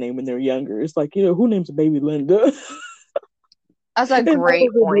different nickname when they're younger. It's like, who names a baby Linda? That's a And that great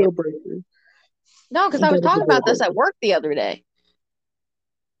was a point. deal breaker. No, because I was That is a talking deal about this breaker. at work the other day.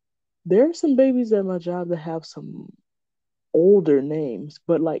 There are some babies at my job that have some older names,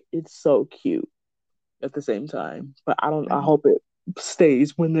 but like it's so cute at the same time. But I don't. I hope it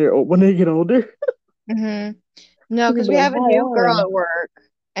stays when they get older. Mm-hmm. No, You'll because be we like, have a "Hi, new girl Autumn." at work,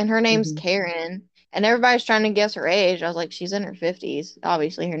 and her name's Mhm. Karen, and everybody's trying to guess her age. I was like, she's in her 50s.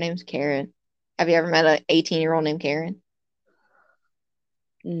 Obviously, her name's Karen. Have you ever met an 18-year-old named Karen?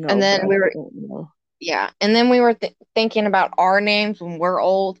 And No, but then I we were, don't know. yeah, and then we were thinking about our names when we're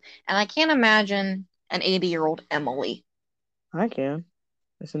old, and I can't imagine an 80-year-old Emily. I can.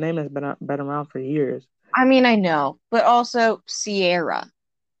 It's a name that's been around for years. I mean, I know, but also Sierra.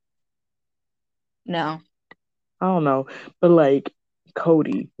 No. I don't know, but like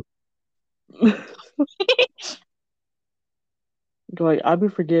Cody. Like I'd be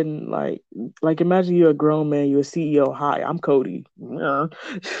forgetting, like imagine you're a grown man, you're a CEO. Hi, I'm Cody. Yeah.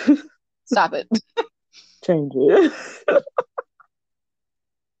 Stop it. Change it.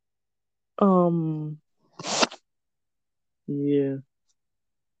 um, yeah.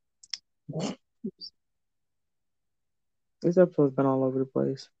 This episode's been all over the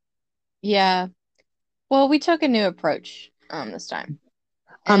place. Yeah. Well, we took a new approach this time.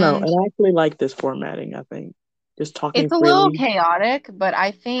 I know, And and I actually like this formatting. I think just talking it's a little freely. chaotic, but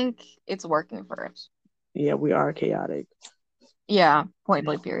I think it's working for us. Yeah, we are chaotic. Yeah, point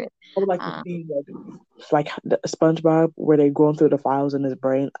blank period. I would like to Um, see like the SpongeBob where they going through the files in his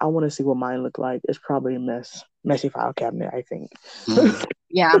brain. I want to see what mine look like. It's probably a messy file cabinet. I think.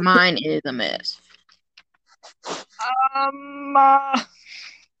 yeah, mine is a mess. Um, uh,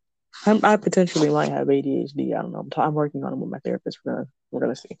 I potentially might have ADHD. I don't know. I'm working on it with my therapist. We're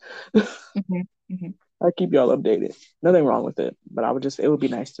gonna see. mhm, mhm, I'll keep y'all updated. Nothing wrong with it, but it would be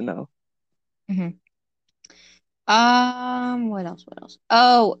nice to know. mhm. What else? What else?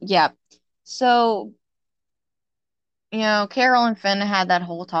 Oh, yeah. So, Carol and Finn had that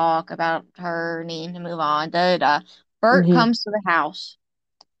whole talk about her needing to move on. Da, da, da. Bert Hmm. comes to the house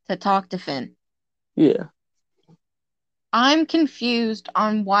to talk to Finn. Yeah. I'm confused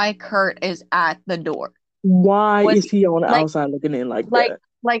on why Kurt is at the door. Why Was is he on the like outside looking in like like that?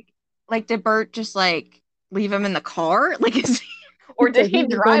 like did Bert just leave him in the car? Like is he, He or did said he he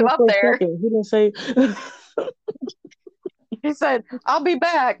was going drive up up for a there? second. He didn't say. He said, "I'll be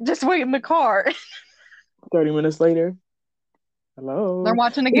back. Just wait in the car." 30 minutes later. They're Hello.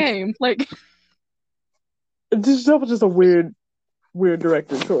 watching a game. Like That was just a weird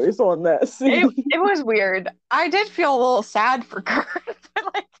director choice on that it scene. it was weird. I did feel a little sad for Kurt,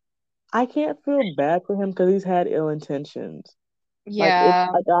 but I can't feel bad for him because he's had ill intentions. Like it's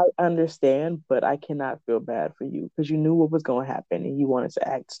yeah. like I understand, but I cannot feel bad for you because you knew what was going to happen and you wanted to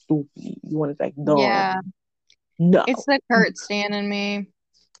act stupid. You wanted to act dumb. Yeah. No, It's the Kurt stan in me.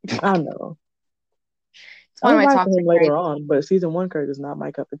 I know. It's I one of was my watching him toxic later traits. on, but season one Kurt is not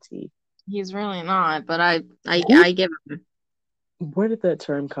my cup of tea. He's really not, but I I Who? I give him. Where did that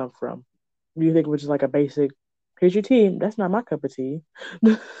term come from? Do you think it was just like a basic? Here's your team. That's not my cup of tea.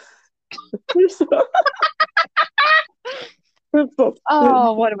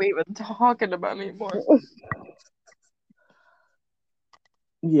 Oh, what are we even talking about anymore?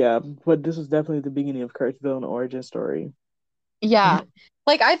 Yeah, but this was definitely the beginning of Kurt's villain origin story. Yeah.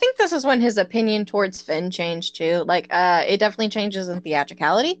 Like I think this is when his opinion towards Finn changed too. It definitely changes in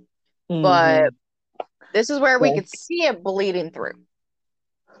theatricality, but Hmm. this is where we Yeah. could see it bleeding through.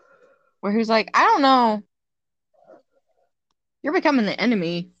 Where he's like, I don't know, you're becoming the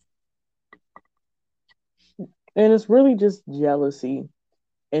enemy. And it's really just jealousy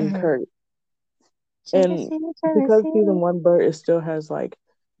in Hmm. Kurt. And Jealousy, because season jealousy. one Bert is still has like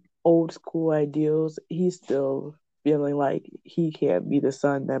old school ideals, he's still feeling like he can't be the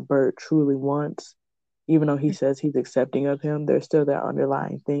son that Bert truly wants. Even though he says he's accepting of him, there's still that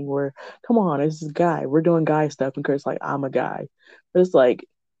underlying thing where, come on, it's this guy. We're doing guy stuff. And Kurt's like, I'm a guy. But it's like,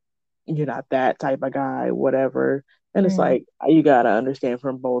 you're not that type of guy, whatever. And it's Mm. like, you gotta understand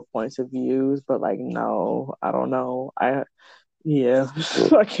from both points of views, but like, no, I don't know. Yeah,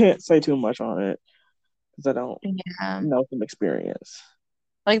 I can't say too much on it because I don't Yeah. know from experience.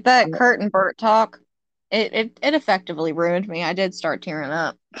 Like that Kurt and Bert talk, it effectively ruined me. I did start tearing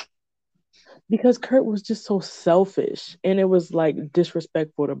up. Because Kurt was just so selfish and it was like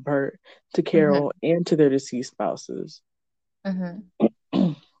disrespectful to Bert, to Hmm. Carol, and to their deceased spouses. Hmm.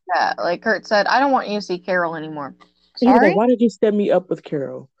 Yeah, like Kurt said, I don't want you to see Carol anymore. He was like, Sorry? why did you set me up with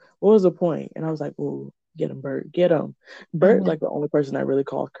Carol? What was the point? And I was like, oh, get him, Bert, get him. Bert, Hmm. like the only person that really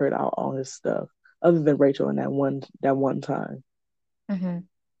called Kurt out on his stuff. other than Rachel in that one time. Mm-hmm.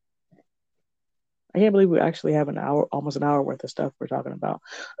 I can't believe we actually have almost an hour worth of stuff we're talking about.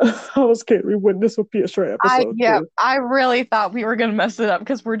 I was scared we wouldn't. This would be a short episode too. I really thought we were gonna mess it up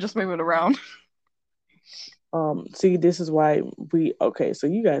because we're just moving around. See, this is why okay, so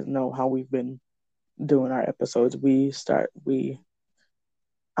you guys know how we've been doing our episodes.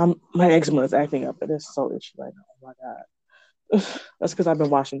 My eczema is acting up, and it's so itchy right now. Oh my god. That's because I've been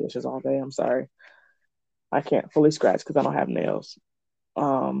washing dishes all day. I'm sorry. I can't fully scratch because I don't have nails.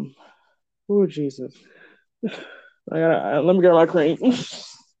 Um, oh Jesus. Let me get my cream.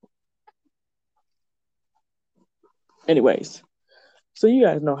 Anyways, so you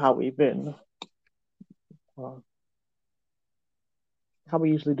guys know how we've been. Uh, how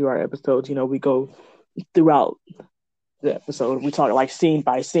we usually do our episodes. We go throughout the episode. We talk like scene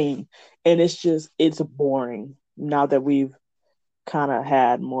by scene, and it's boring now that we've kind of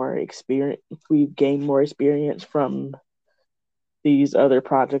had more experience. We've gained more experience from these other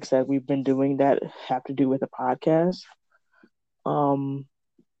projects that we've been doing that have to do with the podcast. Um,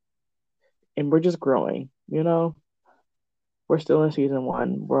 and we're just growing. We're still in season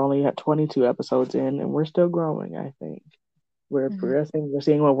 1. We're only at 22 episodes in, and we're still growing. I think we're progressing. We're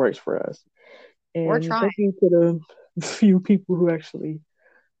seeing what works for us. We're And trying. thank you to the few people who actually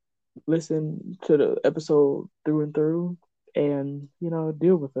listen to the episode through and through and,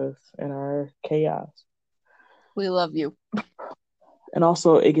 deal with us and our chaos. We love you. And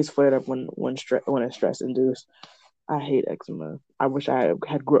also, it gets flared up when it's stress induced. I hate eczema. I wish I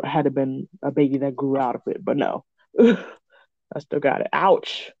had been a baby that grew out of it, but no. I still got it.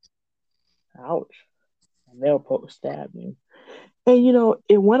 Ouch. Ouch. A nail post stabbed me. And,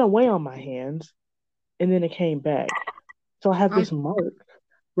 it went away on my hands and then it came back. So I have this mark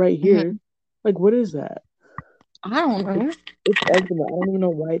right here. Like, what is that? I don't know. It's eczema. I don't even know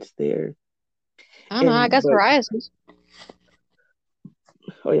why it's there. I don't know. I got psoriasis.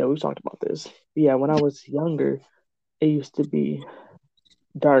 Oh yeah, we've talked about this. Yeah, when I was younger, it used to be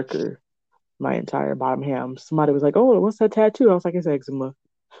darker. My entire bottom ham. Somebody was like, "Oh, what's that tattoo?" I was like, "It's eczema."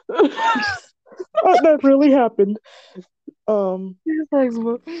 That really happened. It's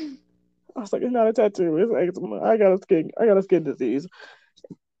eczema. I was like, "It's not a tattoo. It's eczema. I got a skin disease."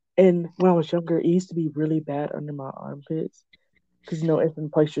 And when I was younger, it used to be really bad under my armpits because it's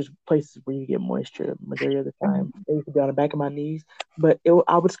in places where you get moisture the majority of the time. It used to be on the back of my knees, but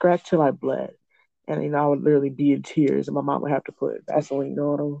I would scratch till I bled, and I would literally be in tears, and my mom would have to put Vaseline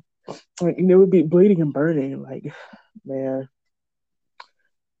on them. Like, it would be bleeding and burning. Like, man,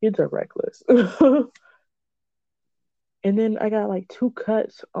 kids are reckless. And then I got like 2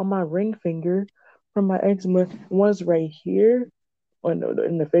 cuts on my ring finger from my eczema. One's right here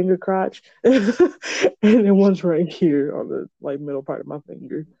in the finger crotch, and then one's right here on the middle part of my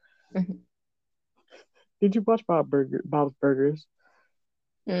finger. Mm-hmm. Did you watch Bob's Burgers?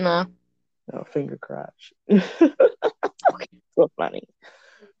 No. No, finger crotch. So funny.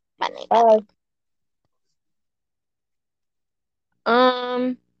 Funny.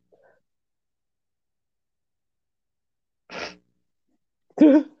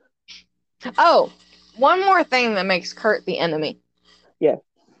 Oh, one more thing that makes Kurt the enemy. Yeah.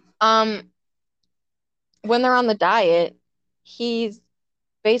 When they're on the diet, he's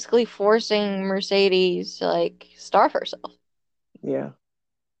basically forcing Mercedes to starve herself. Yeah.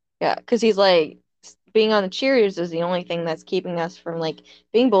 Yeah, because he's like, being on the cheerleaders is the only thing that's keeping us from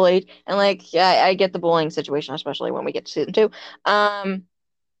being bullied. And yeah, I get the bullying situation, especially when we get to season 2.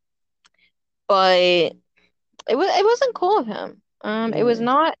 But it wasn't cool of him. It was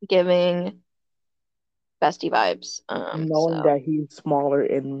not giving bestie vibes. Knowing that he's smaller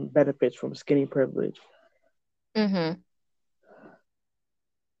and benefits from skinny privilege. Mm-hmm.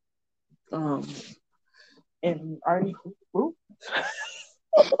 And Arnie,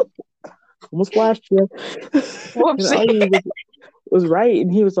 almost flashed you. Arnie was right,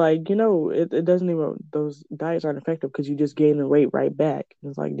 and he was like, it doesn't even, those diets aren't effective because you just gain the weight right back. And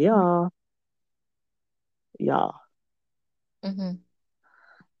it's like, yeah. Mm-hmm.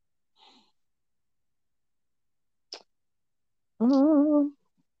 I'm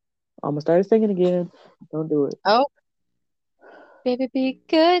gonna start singing again. Don't do it. Oh, baby, be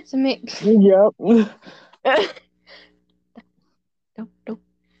good to me. Yep.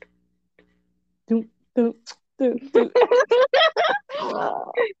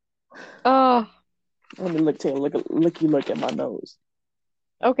 Oh. Let me take a look at my nose.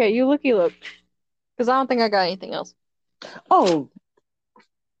 Okay, you looky look. Because I don't think I got anything else. Oh.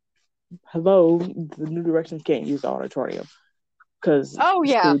 Hello. The New Directions can't use the auditorium. Because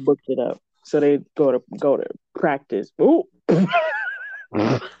school booked it up. So they go to practice. Ooh.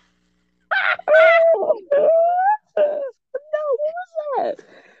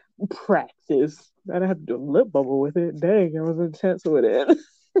 Practice. I'd have to do a lip bubble with it. Dang, I was intense with it.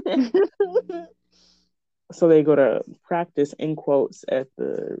 So they go to practice in quotes at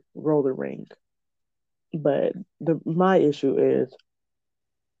the roller rink. But my issue is,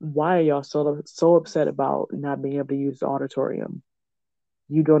 why are y'all so upset about not being able to use the auditorium?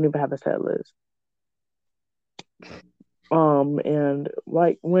 You don't even have a set list. And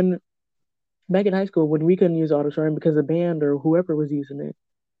like when back in high school, when we couldn't use the auditorium because the band or whoever was using it,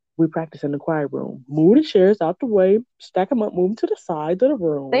 we practiced in the choir room. Move the chairs out the way, stack them up, move them to the sides of the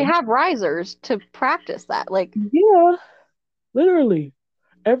They room. have risers to practice that. Like, Yeah, literally.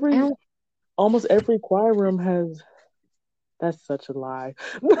 and Almost every choir room has. That's such a lie.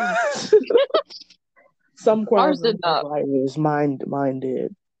 Some choir ours did rooms have not. risers. Mine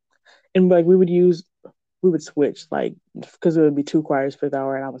did. And like we would switch, like, because it would be two choirs for the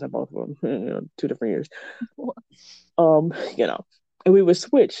hour, and I was at both of them, 2 different years. You know, and we would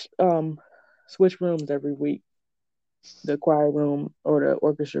switch rooms every week, the choir room or the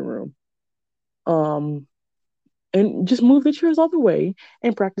orchestra room, and just move the chairs all the way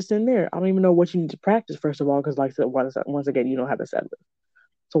and practice in there. I don't even know what you need to practice first of all, because like I said, once again, you don't have a set list.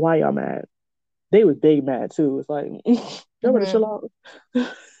 So why y'all mad? They was big mad too. It's like y'all better Mhm. chill out.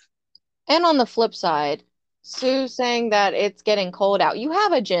 And on the flip side, Sue saying that it's getting cold out. You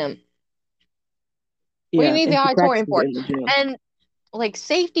have a gym. What do you Yeah, need the and she auditorium practices for? in the gym. And like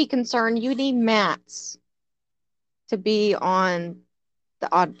safety concern, you need mats to be on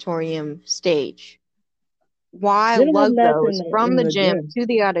the auditorium stage. Why They don't have lug mats those from in the the gym gym. to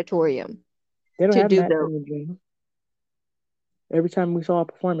the auditorium They don't to have do mats those? in the gym. Every time we saw a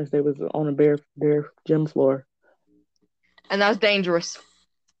performance, they was on a bare gym floor. And that's dangerous.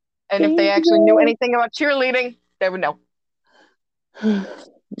 And if they actually knew Dangerous. anything about cheerleading, they would know.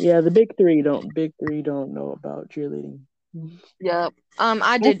 Yeah, the big three don't know about cheerleading. Yep. I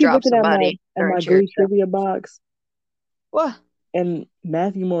I did keep drop looking at somebody during my cheer Glee stuff. trivia box, What? and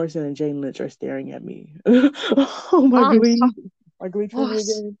Matthew Morrison and Jane Lynch are staring at me. Oh my I'm so, my Glee oh, trivia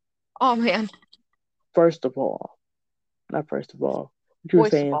game. oh man. First of all, not first of all, what you were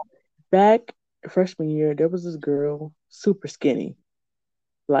Voice of saying. all. Back freshman year, there was this girl, super skinny,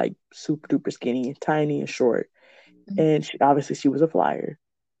 like super duper skinny, tiny and short, and obviously she was a flyer.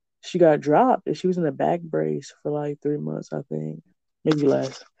 She got dropped, and she was in a back brace for like 3 months, I think, maybe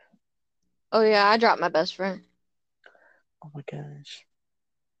less. Oh yeah, I dropped my best friend. Oh my gosh.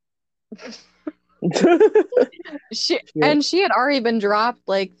 Yeah, She had already been dropped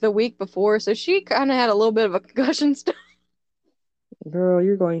like the week before, so she kind of had a little bit of a concussion stuff. girl,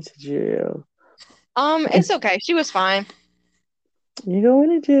 you're going to jail. It's okay. She was fine. You're going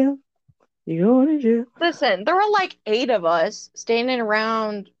to jail. You're going to jail. Listen, there were like 8 of us standing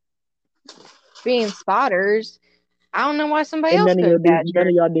around being spotters. I don't know why somebody And else couldn't catch none her.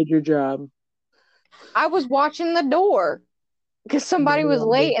 of y'all did your job. I was watching the door because None somebody of was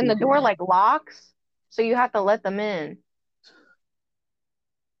y'all did late and your the door job. like locks, so you have to let them in.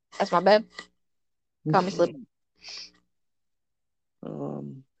 That's my bad. Call me slip.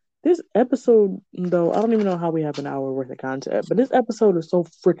 Um, this episode, though, I don't even know how we have an hour worth of content, but this episode is so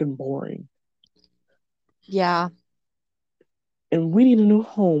freaking boring. Yeah. And we need a new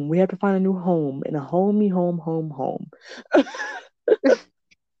home. We have to find a new home and a homey home.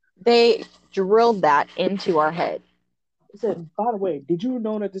 They drilled that into our head. Said, by the way, did you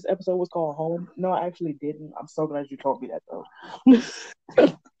know that this episode was called Home? No, I actually didn't. I'm so glad you told me that though.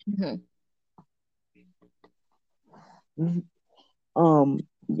 Mhm.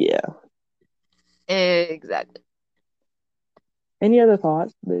 Yeah. Exactly. Any other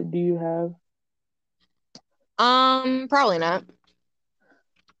thoughts that do you have? Probably not.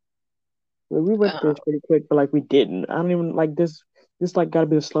 Well, we went Uh, this pretty quick, but like we didn't. I don't even like this. This like got to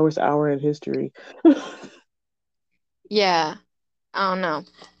be the slowest hour in history. yeah. I don't know.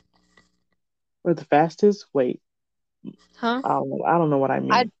 Or the fastest? Wait, Huh? I don't know. I don't know what I I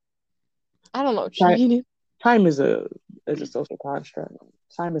mean. I don't know what you Time, mean. time is a social construct.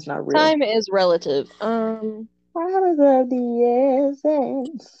 Time is not real. Time is relative. Time is of the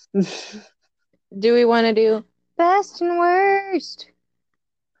essence. Do we want to do best and worst?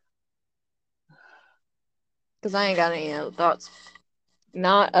 Because I ain't got any other thoughts.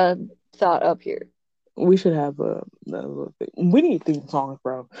 Not a thought up here. We should have a little thing. We need theme songs,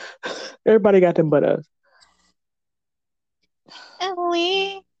 bro. Everybody got them but us.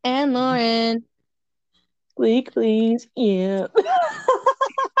 Emily and Lauren. Please, yeah.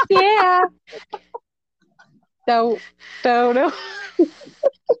 Yeah. So, no.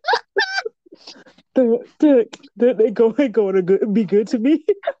 They go to good, be good to me.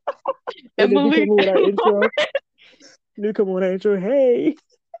 And it Emily. became with our intro. New come on, Angel. Hey,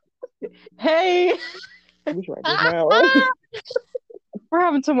 Hey. we should write this now. We're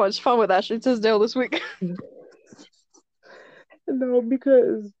having so much fun with Ashley Tisdale this week. No,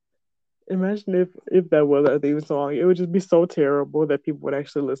 because imagine if that was our theme song, it would just be so terrible that people would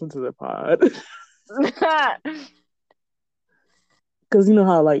actually listen to the pod. Because you know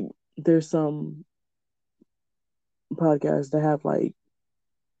how like there's some podcasts that have like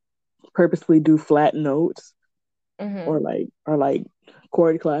purposely do flat notes hmm or like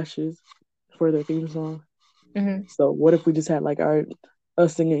chord clashes for their theme song. hmm So what if we just had like our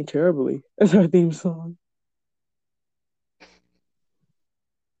us singing terribly as our theme song?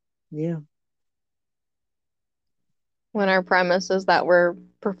 Yeah, When our premise is that we're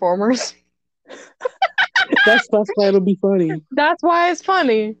performers. that's why it'll be funny. That's why it's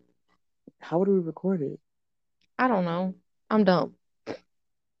funny. How would we record it? I don't know. I'm dumb.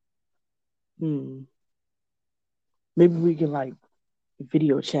 Hmm. Maybe we can like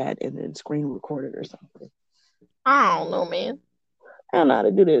video chat and then screen record it or something. I don't know, man. I don't know how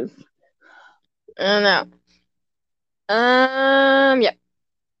to do this. I don't know. Yeah.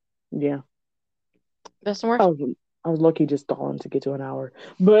 Yeah, Best and I worst. was I was lucky just stalling to get to an hour,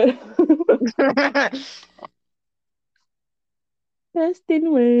 but best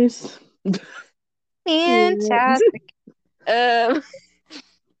and worst. Yeah, Fantastic. Um,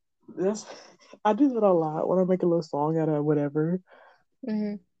 that's I do that a lot when I make a little song out of whatever.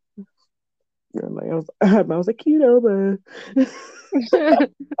 mhm. You know, like I was like cute over. That's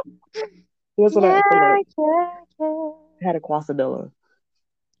what I feel Yeah, like. yeah, yeah. I had a quasadilla.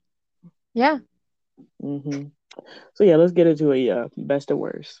 Yeah. Hmm. So yeah, let's get into a best and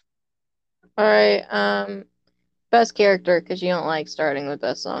worst. All right. Best character because you don't like starting with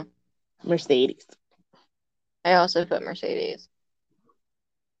best song. Mercedes. I also put Mercedes.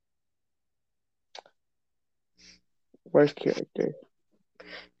 Worst character.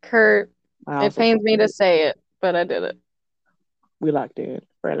 Kurt. I It also pains put me to Kurt. say it, but I did it. We locked in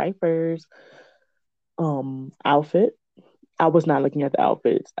for lifers. Outfit. I was not looking at the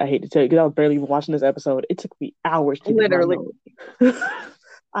outfits. I hate to tell you because I was barely even watching this episode. It took me hours to do my Literally. notes.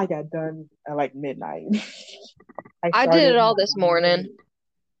 I got done at like midnight. I I did started it at all like this morning. 1:30.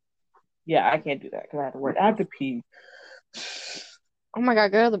 Yeah, I can't do that because I have to work. I have to pee. Oh my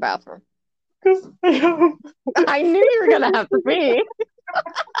God, go to the bathroom. Because I knew you were gonna have to pee.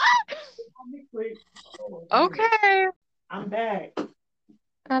 Okay. I'm back.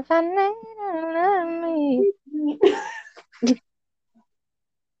 If I need to love me.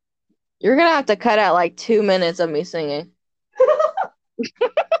 You're gonna have to cut out like 2 minutes of me singing.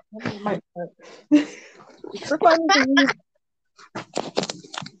 It's funny to me.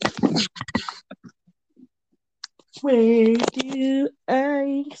 Where do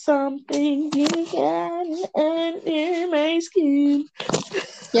I something you got under my skin?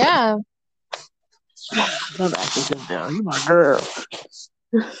 Yeah. Love Ashley Tisdale. You my girl.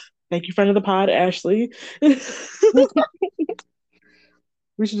 Thank you, friend of the pod, Ashley. We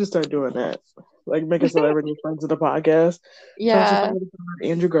should just start doing that. Like make a celebrity friends of the podcast. Fashion Yeah. friend of the pod,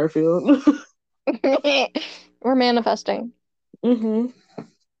 Andrew Garfield. We're manifesting. Mm-hmm.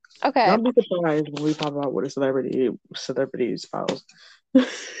 Okay. Don't be surprised when we talk about what a celebrity's spouse.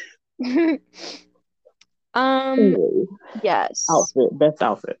 Um, Anyway, yes. outfit, best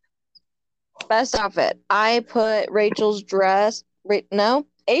outfit. Best outfit. I put Rachel's dress. No,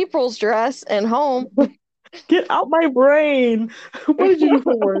 April's dress in home. Get out my brain. What did you do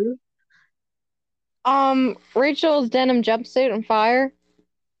for work? Rachel's denim jumpsuit and fire.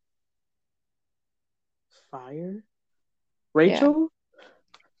 Fire? Yeah. Rachel?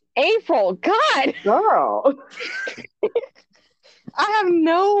 April, God, Girl. I have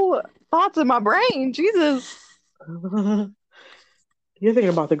no thoughts in my brain. Jesus. You're thinking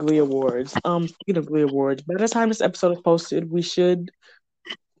about the Glee Awards. Speaking of Glee Awards, by the time this episode is posted,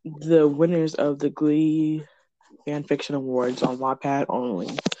 the winners of the Glee Fan Fiction Awards on Wattpad only,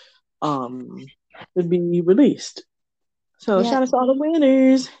 should be released. So Yeah. shout out to all the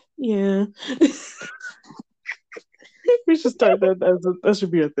winners. Yeah. We should start that. That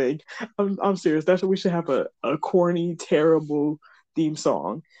should be a thing. I'm serious. We should have a corny, terrible theme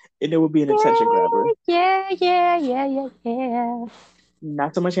song, and it would be an attention grabber. Yeah, yeah, yeah, yeah, yeah.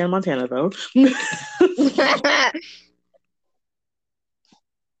 Not so much Hannah Montana though.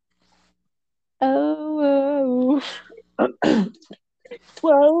 Oh, Whoa,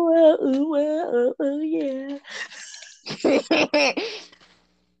 whoa, whoa, yeah. oh.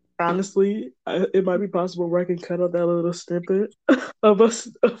 Honestly, it might be possible where I can cut out that little snippet of us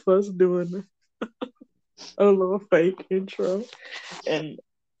doing a little fake intro, and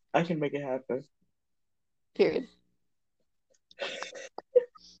I can make it happen. Period.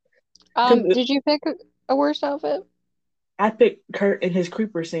 Because Did you pick a worst outfit? I picked Kurt in his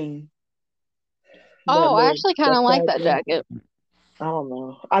creeper scene. That Oh, I little actually kind that of like side that thing. jacket. I don't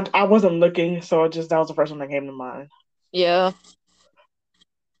know. I wasn't looking, so that was the first one that came to mind. Yeah.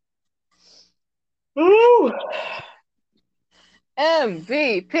 Ooh.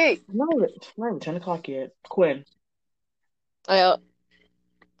 MVP. Not even 10 o'clock yet. Quinn. Yeah.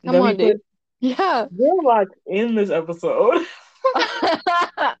 Come W on, dude. Quinn. Yeah. We're like in this episode.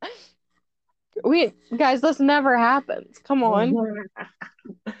 We guys, this never happens. Come on.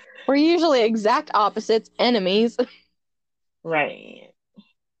 We're usually exact opposites, enemies. Right.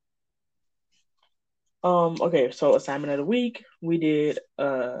 Okay, so assignment of the week. We did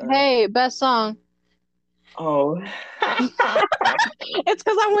Hey, best song. oh It's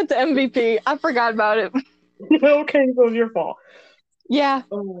because I went to MVP. I forgot about it. okay, so it's your fault. Yeah.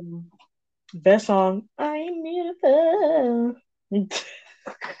 Um best song, I'm beautiful.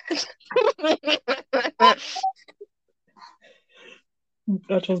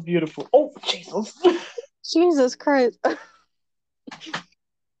 That was beautiful. Oh Jesus. Jesus Christ.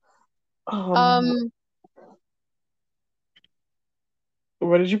 Um Um,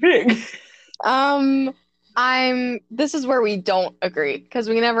 what did you pick? um, this is where we don't agree because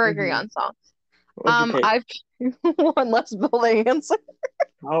we never agree Mhm. on songs. What'd you pick? I've one less building answer.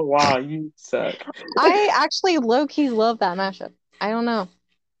 Oh wow, you suck. I actually low key love that mashup. I don't know.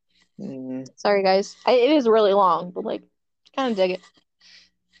 Mm, Sorry, guys. It is really long, but like, kind of dig it.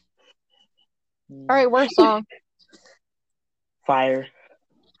 All mm. right, worst song. Fire.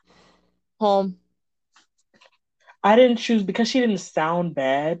 Home. I didn't choose because she didn't sound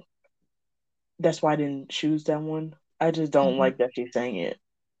bad. That's why I didn't choose that one. I just don't Mhm. like that she sang it,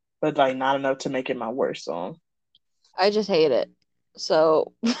 but like not enough to make it my worst song. I just hate it.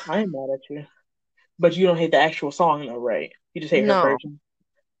 So, I ain't mad at you, but you don't hate the actual song though, right? You just hate her no. version.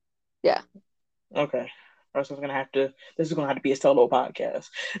 Yeah. Okay. Or else gonna have to. This is gonna have to be a solo podcast.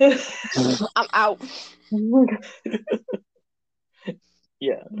 I'm out.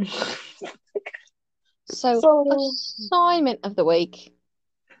 Yeah. So, So assignment of the week.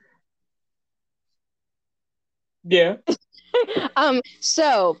 yeah.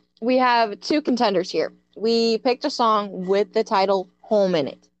 So we have two contenders here. We picked a song with the title Home in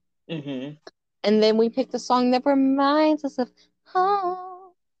it. Mm-hmm. And then we picked a song that reminds us of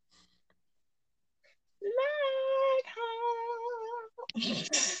home.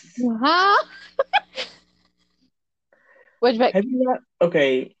 Huh? What'd you pick? Have you not?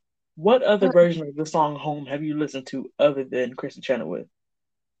 Okay. What other version of the song "Home" have you listened to other than Kristen Chenoweth?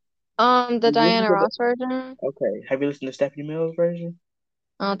 The Have you listened Diana to Ross version? okay. Have you listened to Stephanie Mills' version?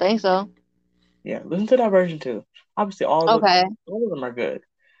 I don't think so. Yeah, listen to that version too. Obviously, Okay. all of them are good.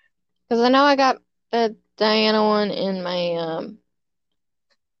 Because I know I got the Diana one in my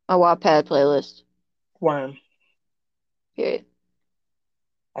Wattpad playlist. One, Period.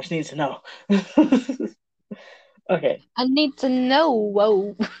 I just need to know. Okay. I need to know.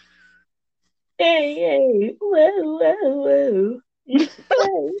 Whoa. Hey, hey, whoa, whoa, whoa. Hey,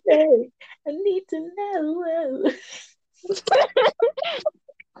 hey, I need to know. Whoa.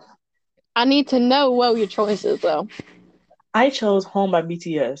 I need to know whoa your choices though. I chose "Home" by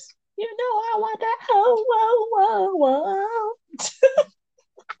BTS. You know I want that whoa, whoa, whoa, whoa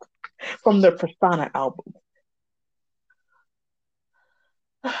from their Persona album.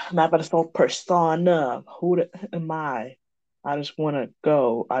 Not about to spell persona. Am I? I just want to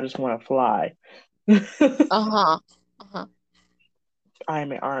go. I just want to fly. Uh-huh. Uh-huh. I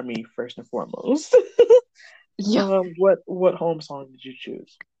am an army first and foremost. Yeah. What home song did you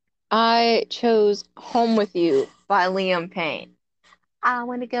choose? I chose Home with You by Liam Payne. I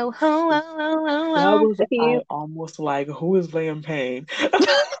want to go home, home, home, home, That home was with you. I almost like who is Liam Payne?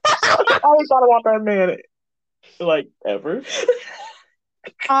 I always thought about that man like ever.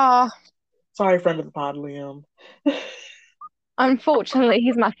 Ah, Sorry, friend of the pod, Liam. unfortunately,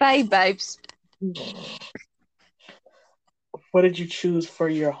 he's my fave, babes. What did you choose for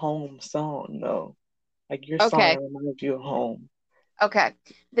your home song though? Like your song Okay, that reminds you of home. okay.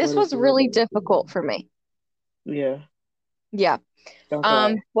 This What is was the one that really reminds you of difficult home? for me. Yeah. Yeah.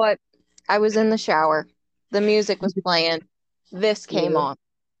 Okay. But I was in the shower. The music was playing. This came Yeah. on.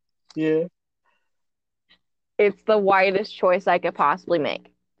 Yeah. It's the widest choice I could possibly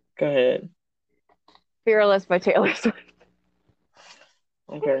make. Go ahead. Fearless by Taylor Swift.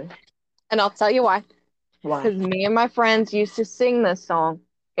 Okay. And I'll tell you why. Why? Because me and my friends used to sing this song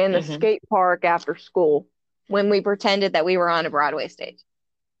in the Hmm. skate park after school when we pretended that we were on a Broadway stage.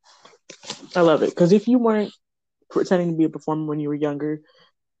 I love it. Because if you weren't pretending to be a performer when you were younger,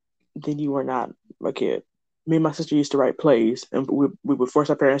 then you were not a kid. Me and my sister used to write plays, and we would force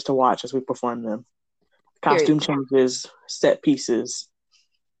our parents to watch as we performed them. Period. Costume changes, set pieces,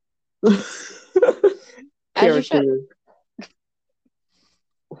 As you should. character,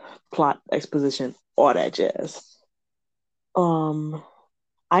 plot exposition, all that jazz.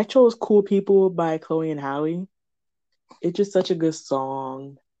 I chose "Cool People" by Chloe and Halle. It's just such a good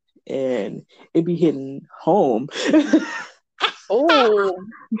song, and it be hitting home. Oh.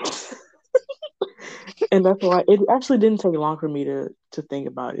 And that's why it actually didn't take long for me to think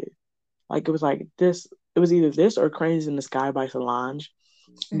about it. Like it was like this. It was either this or "Cranes in the Sky" by Solange.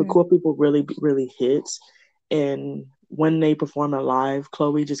 But "Cool People" really hits, and when they perform it live,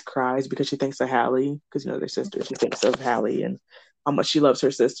 Chloe just cries because she thinks of Halle, because they're sisters. She thinks of Halle and how much she loves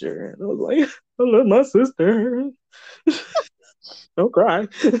her sister. And I was like, I love my sister. Don't cry.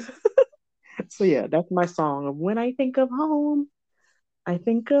 So yeah, that's my song of when I think of home. I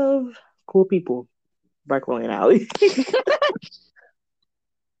think of "Cool People" by Chloe and Halle.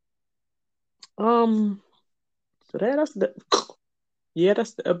 So that's the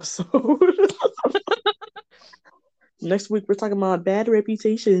that's the episode. Next week we're talking about Bad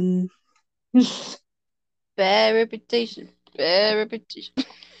Reputation. Bad reputation. Bad reputation.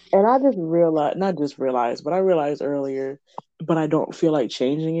 And I just realized, not just realized, but I realized earlier, but I don't feel like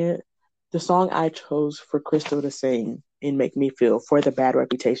changing it. The song I chose for Crystal to sing and make me feel for the Bad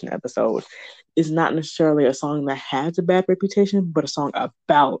Reputation episode is not necessarily a song that has a bad reputation, but a song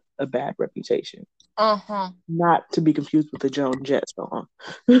about a bad reputation. Uh-huh. Not to be confused with the Joan Jett song.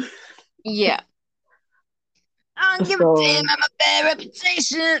 Yeah. I don't give a damn, I'm a bad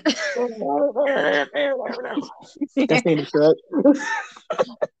reputation. That's Nina Shrek.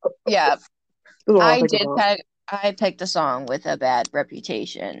 Yeah. I picked a song with a bad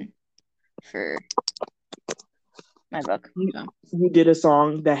reputation for my book. You did a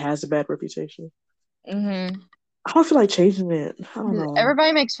song that has a bad reputation. Mm-hmm. I don't feel like changing it. I don't know.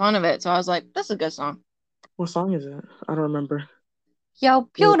 Everybody makes fun of it, so I was like, "This is a good song." What song is it? I don't remember. Yo,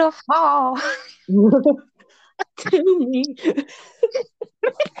 beautiful. To me.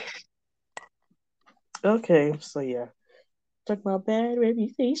 Okay, so yeah. Talk about bad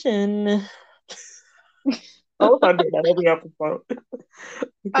reputation. Oh, I do that every episode. Okay.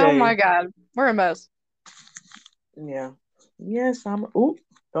 Oh my god, we're a mess. Yeah. Yes, I'm. Ooh,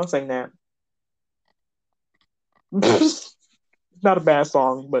 don't sing that. Not a bad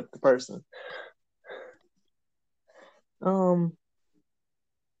song, but the person.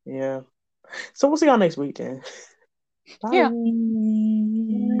 Yeah. So we'll see y'all next week then. Bye. Yeah.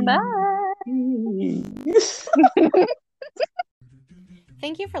 Bye.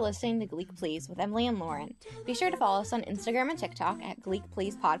 Thank you for listening to Gleek Please with Emily and Lauren. Be sure to follow us on Instagram and TikTok at Gleek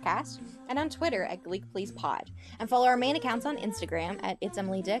Please Podcast and on Twitter at Gleek Please Pod. And follow our main accounts on Instagram at It's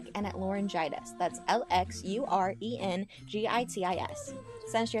Emily Dick and at Lauren Gitis. That's LXURENGITIS.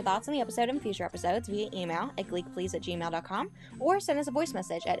 Send us your thoughts on the episode and future episodes via email at gleekplease@gmail.com or send us a voice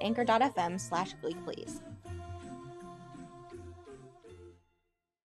message at anchor.fm/gleekplease.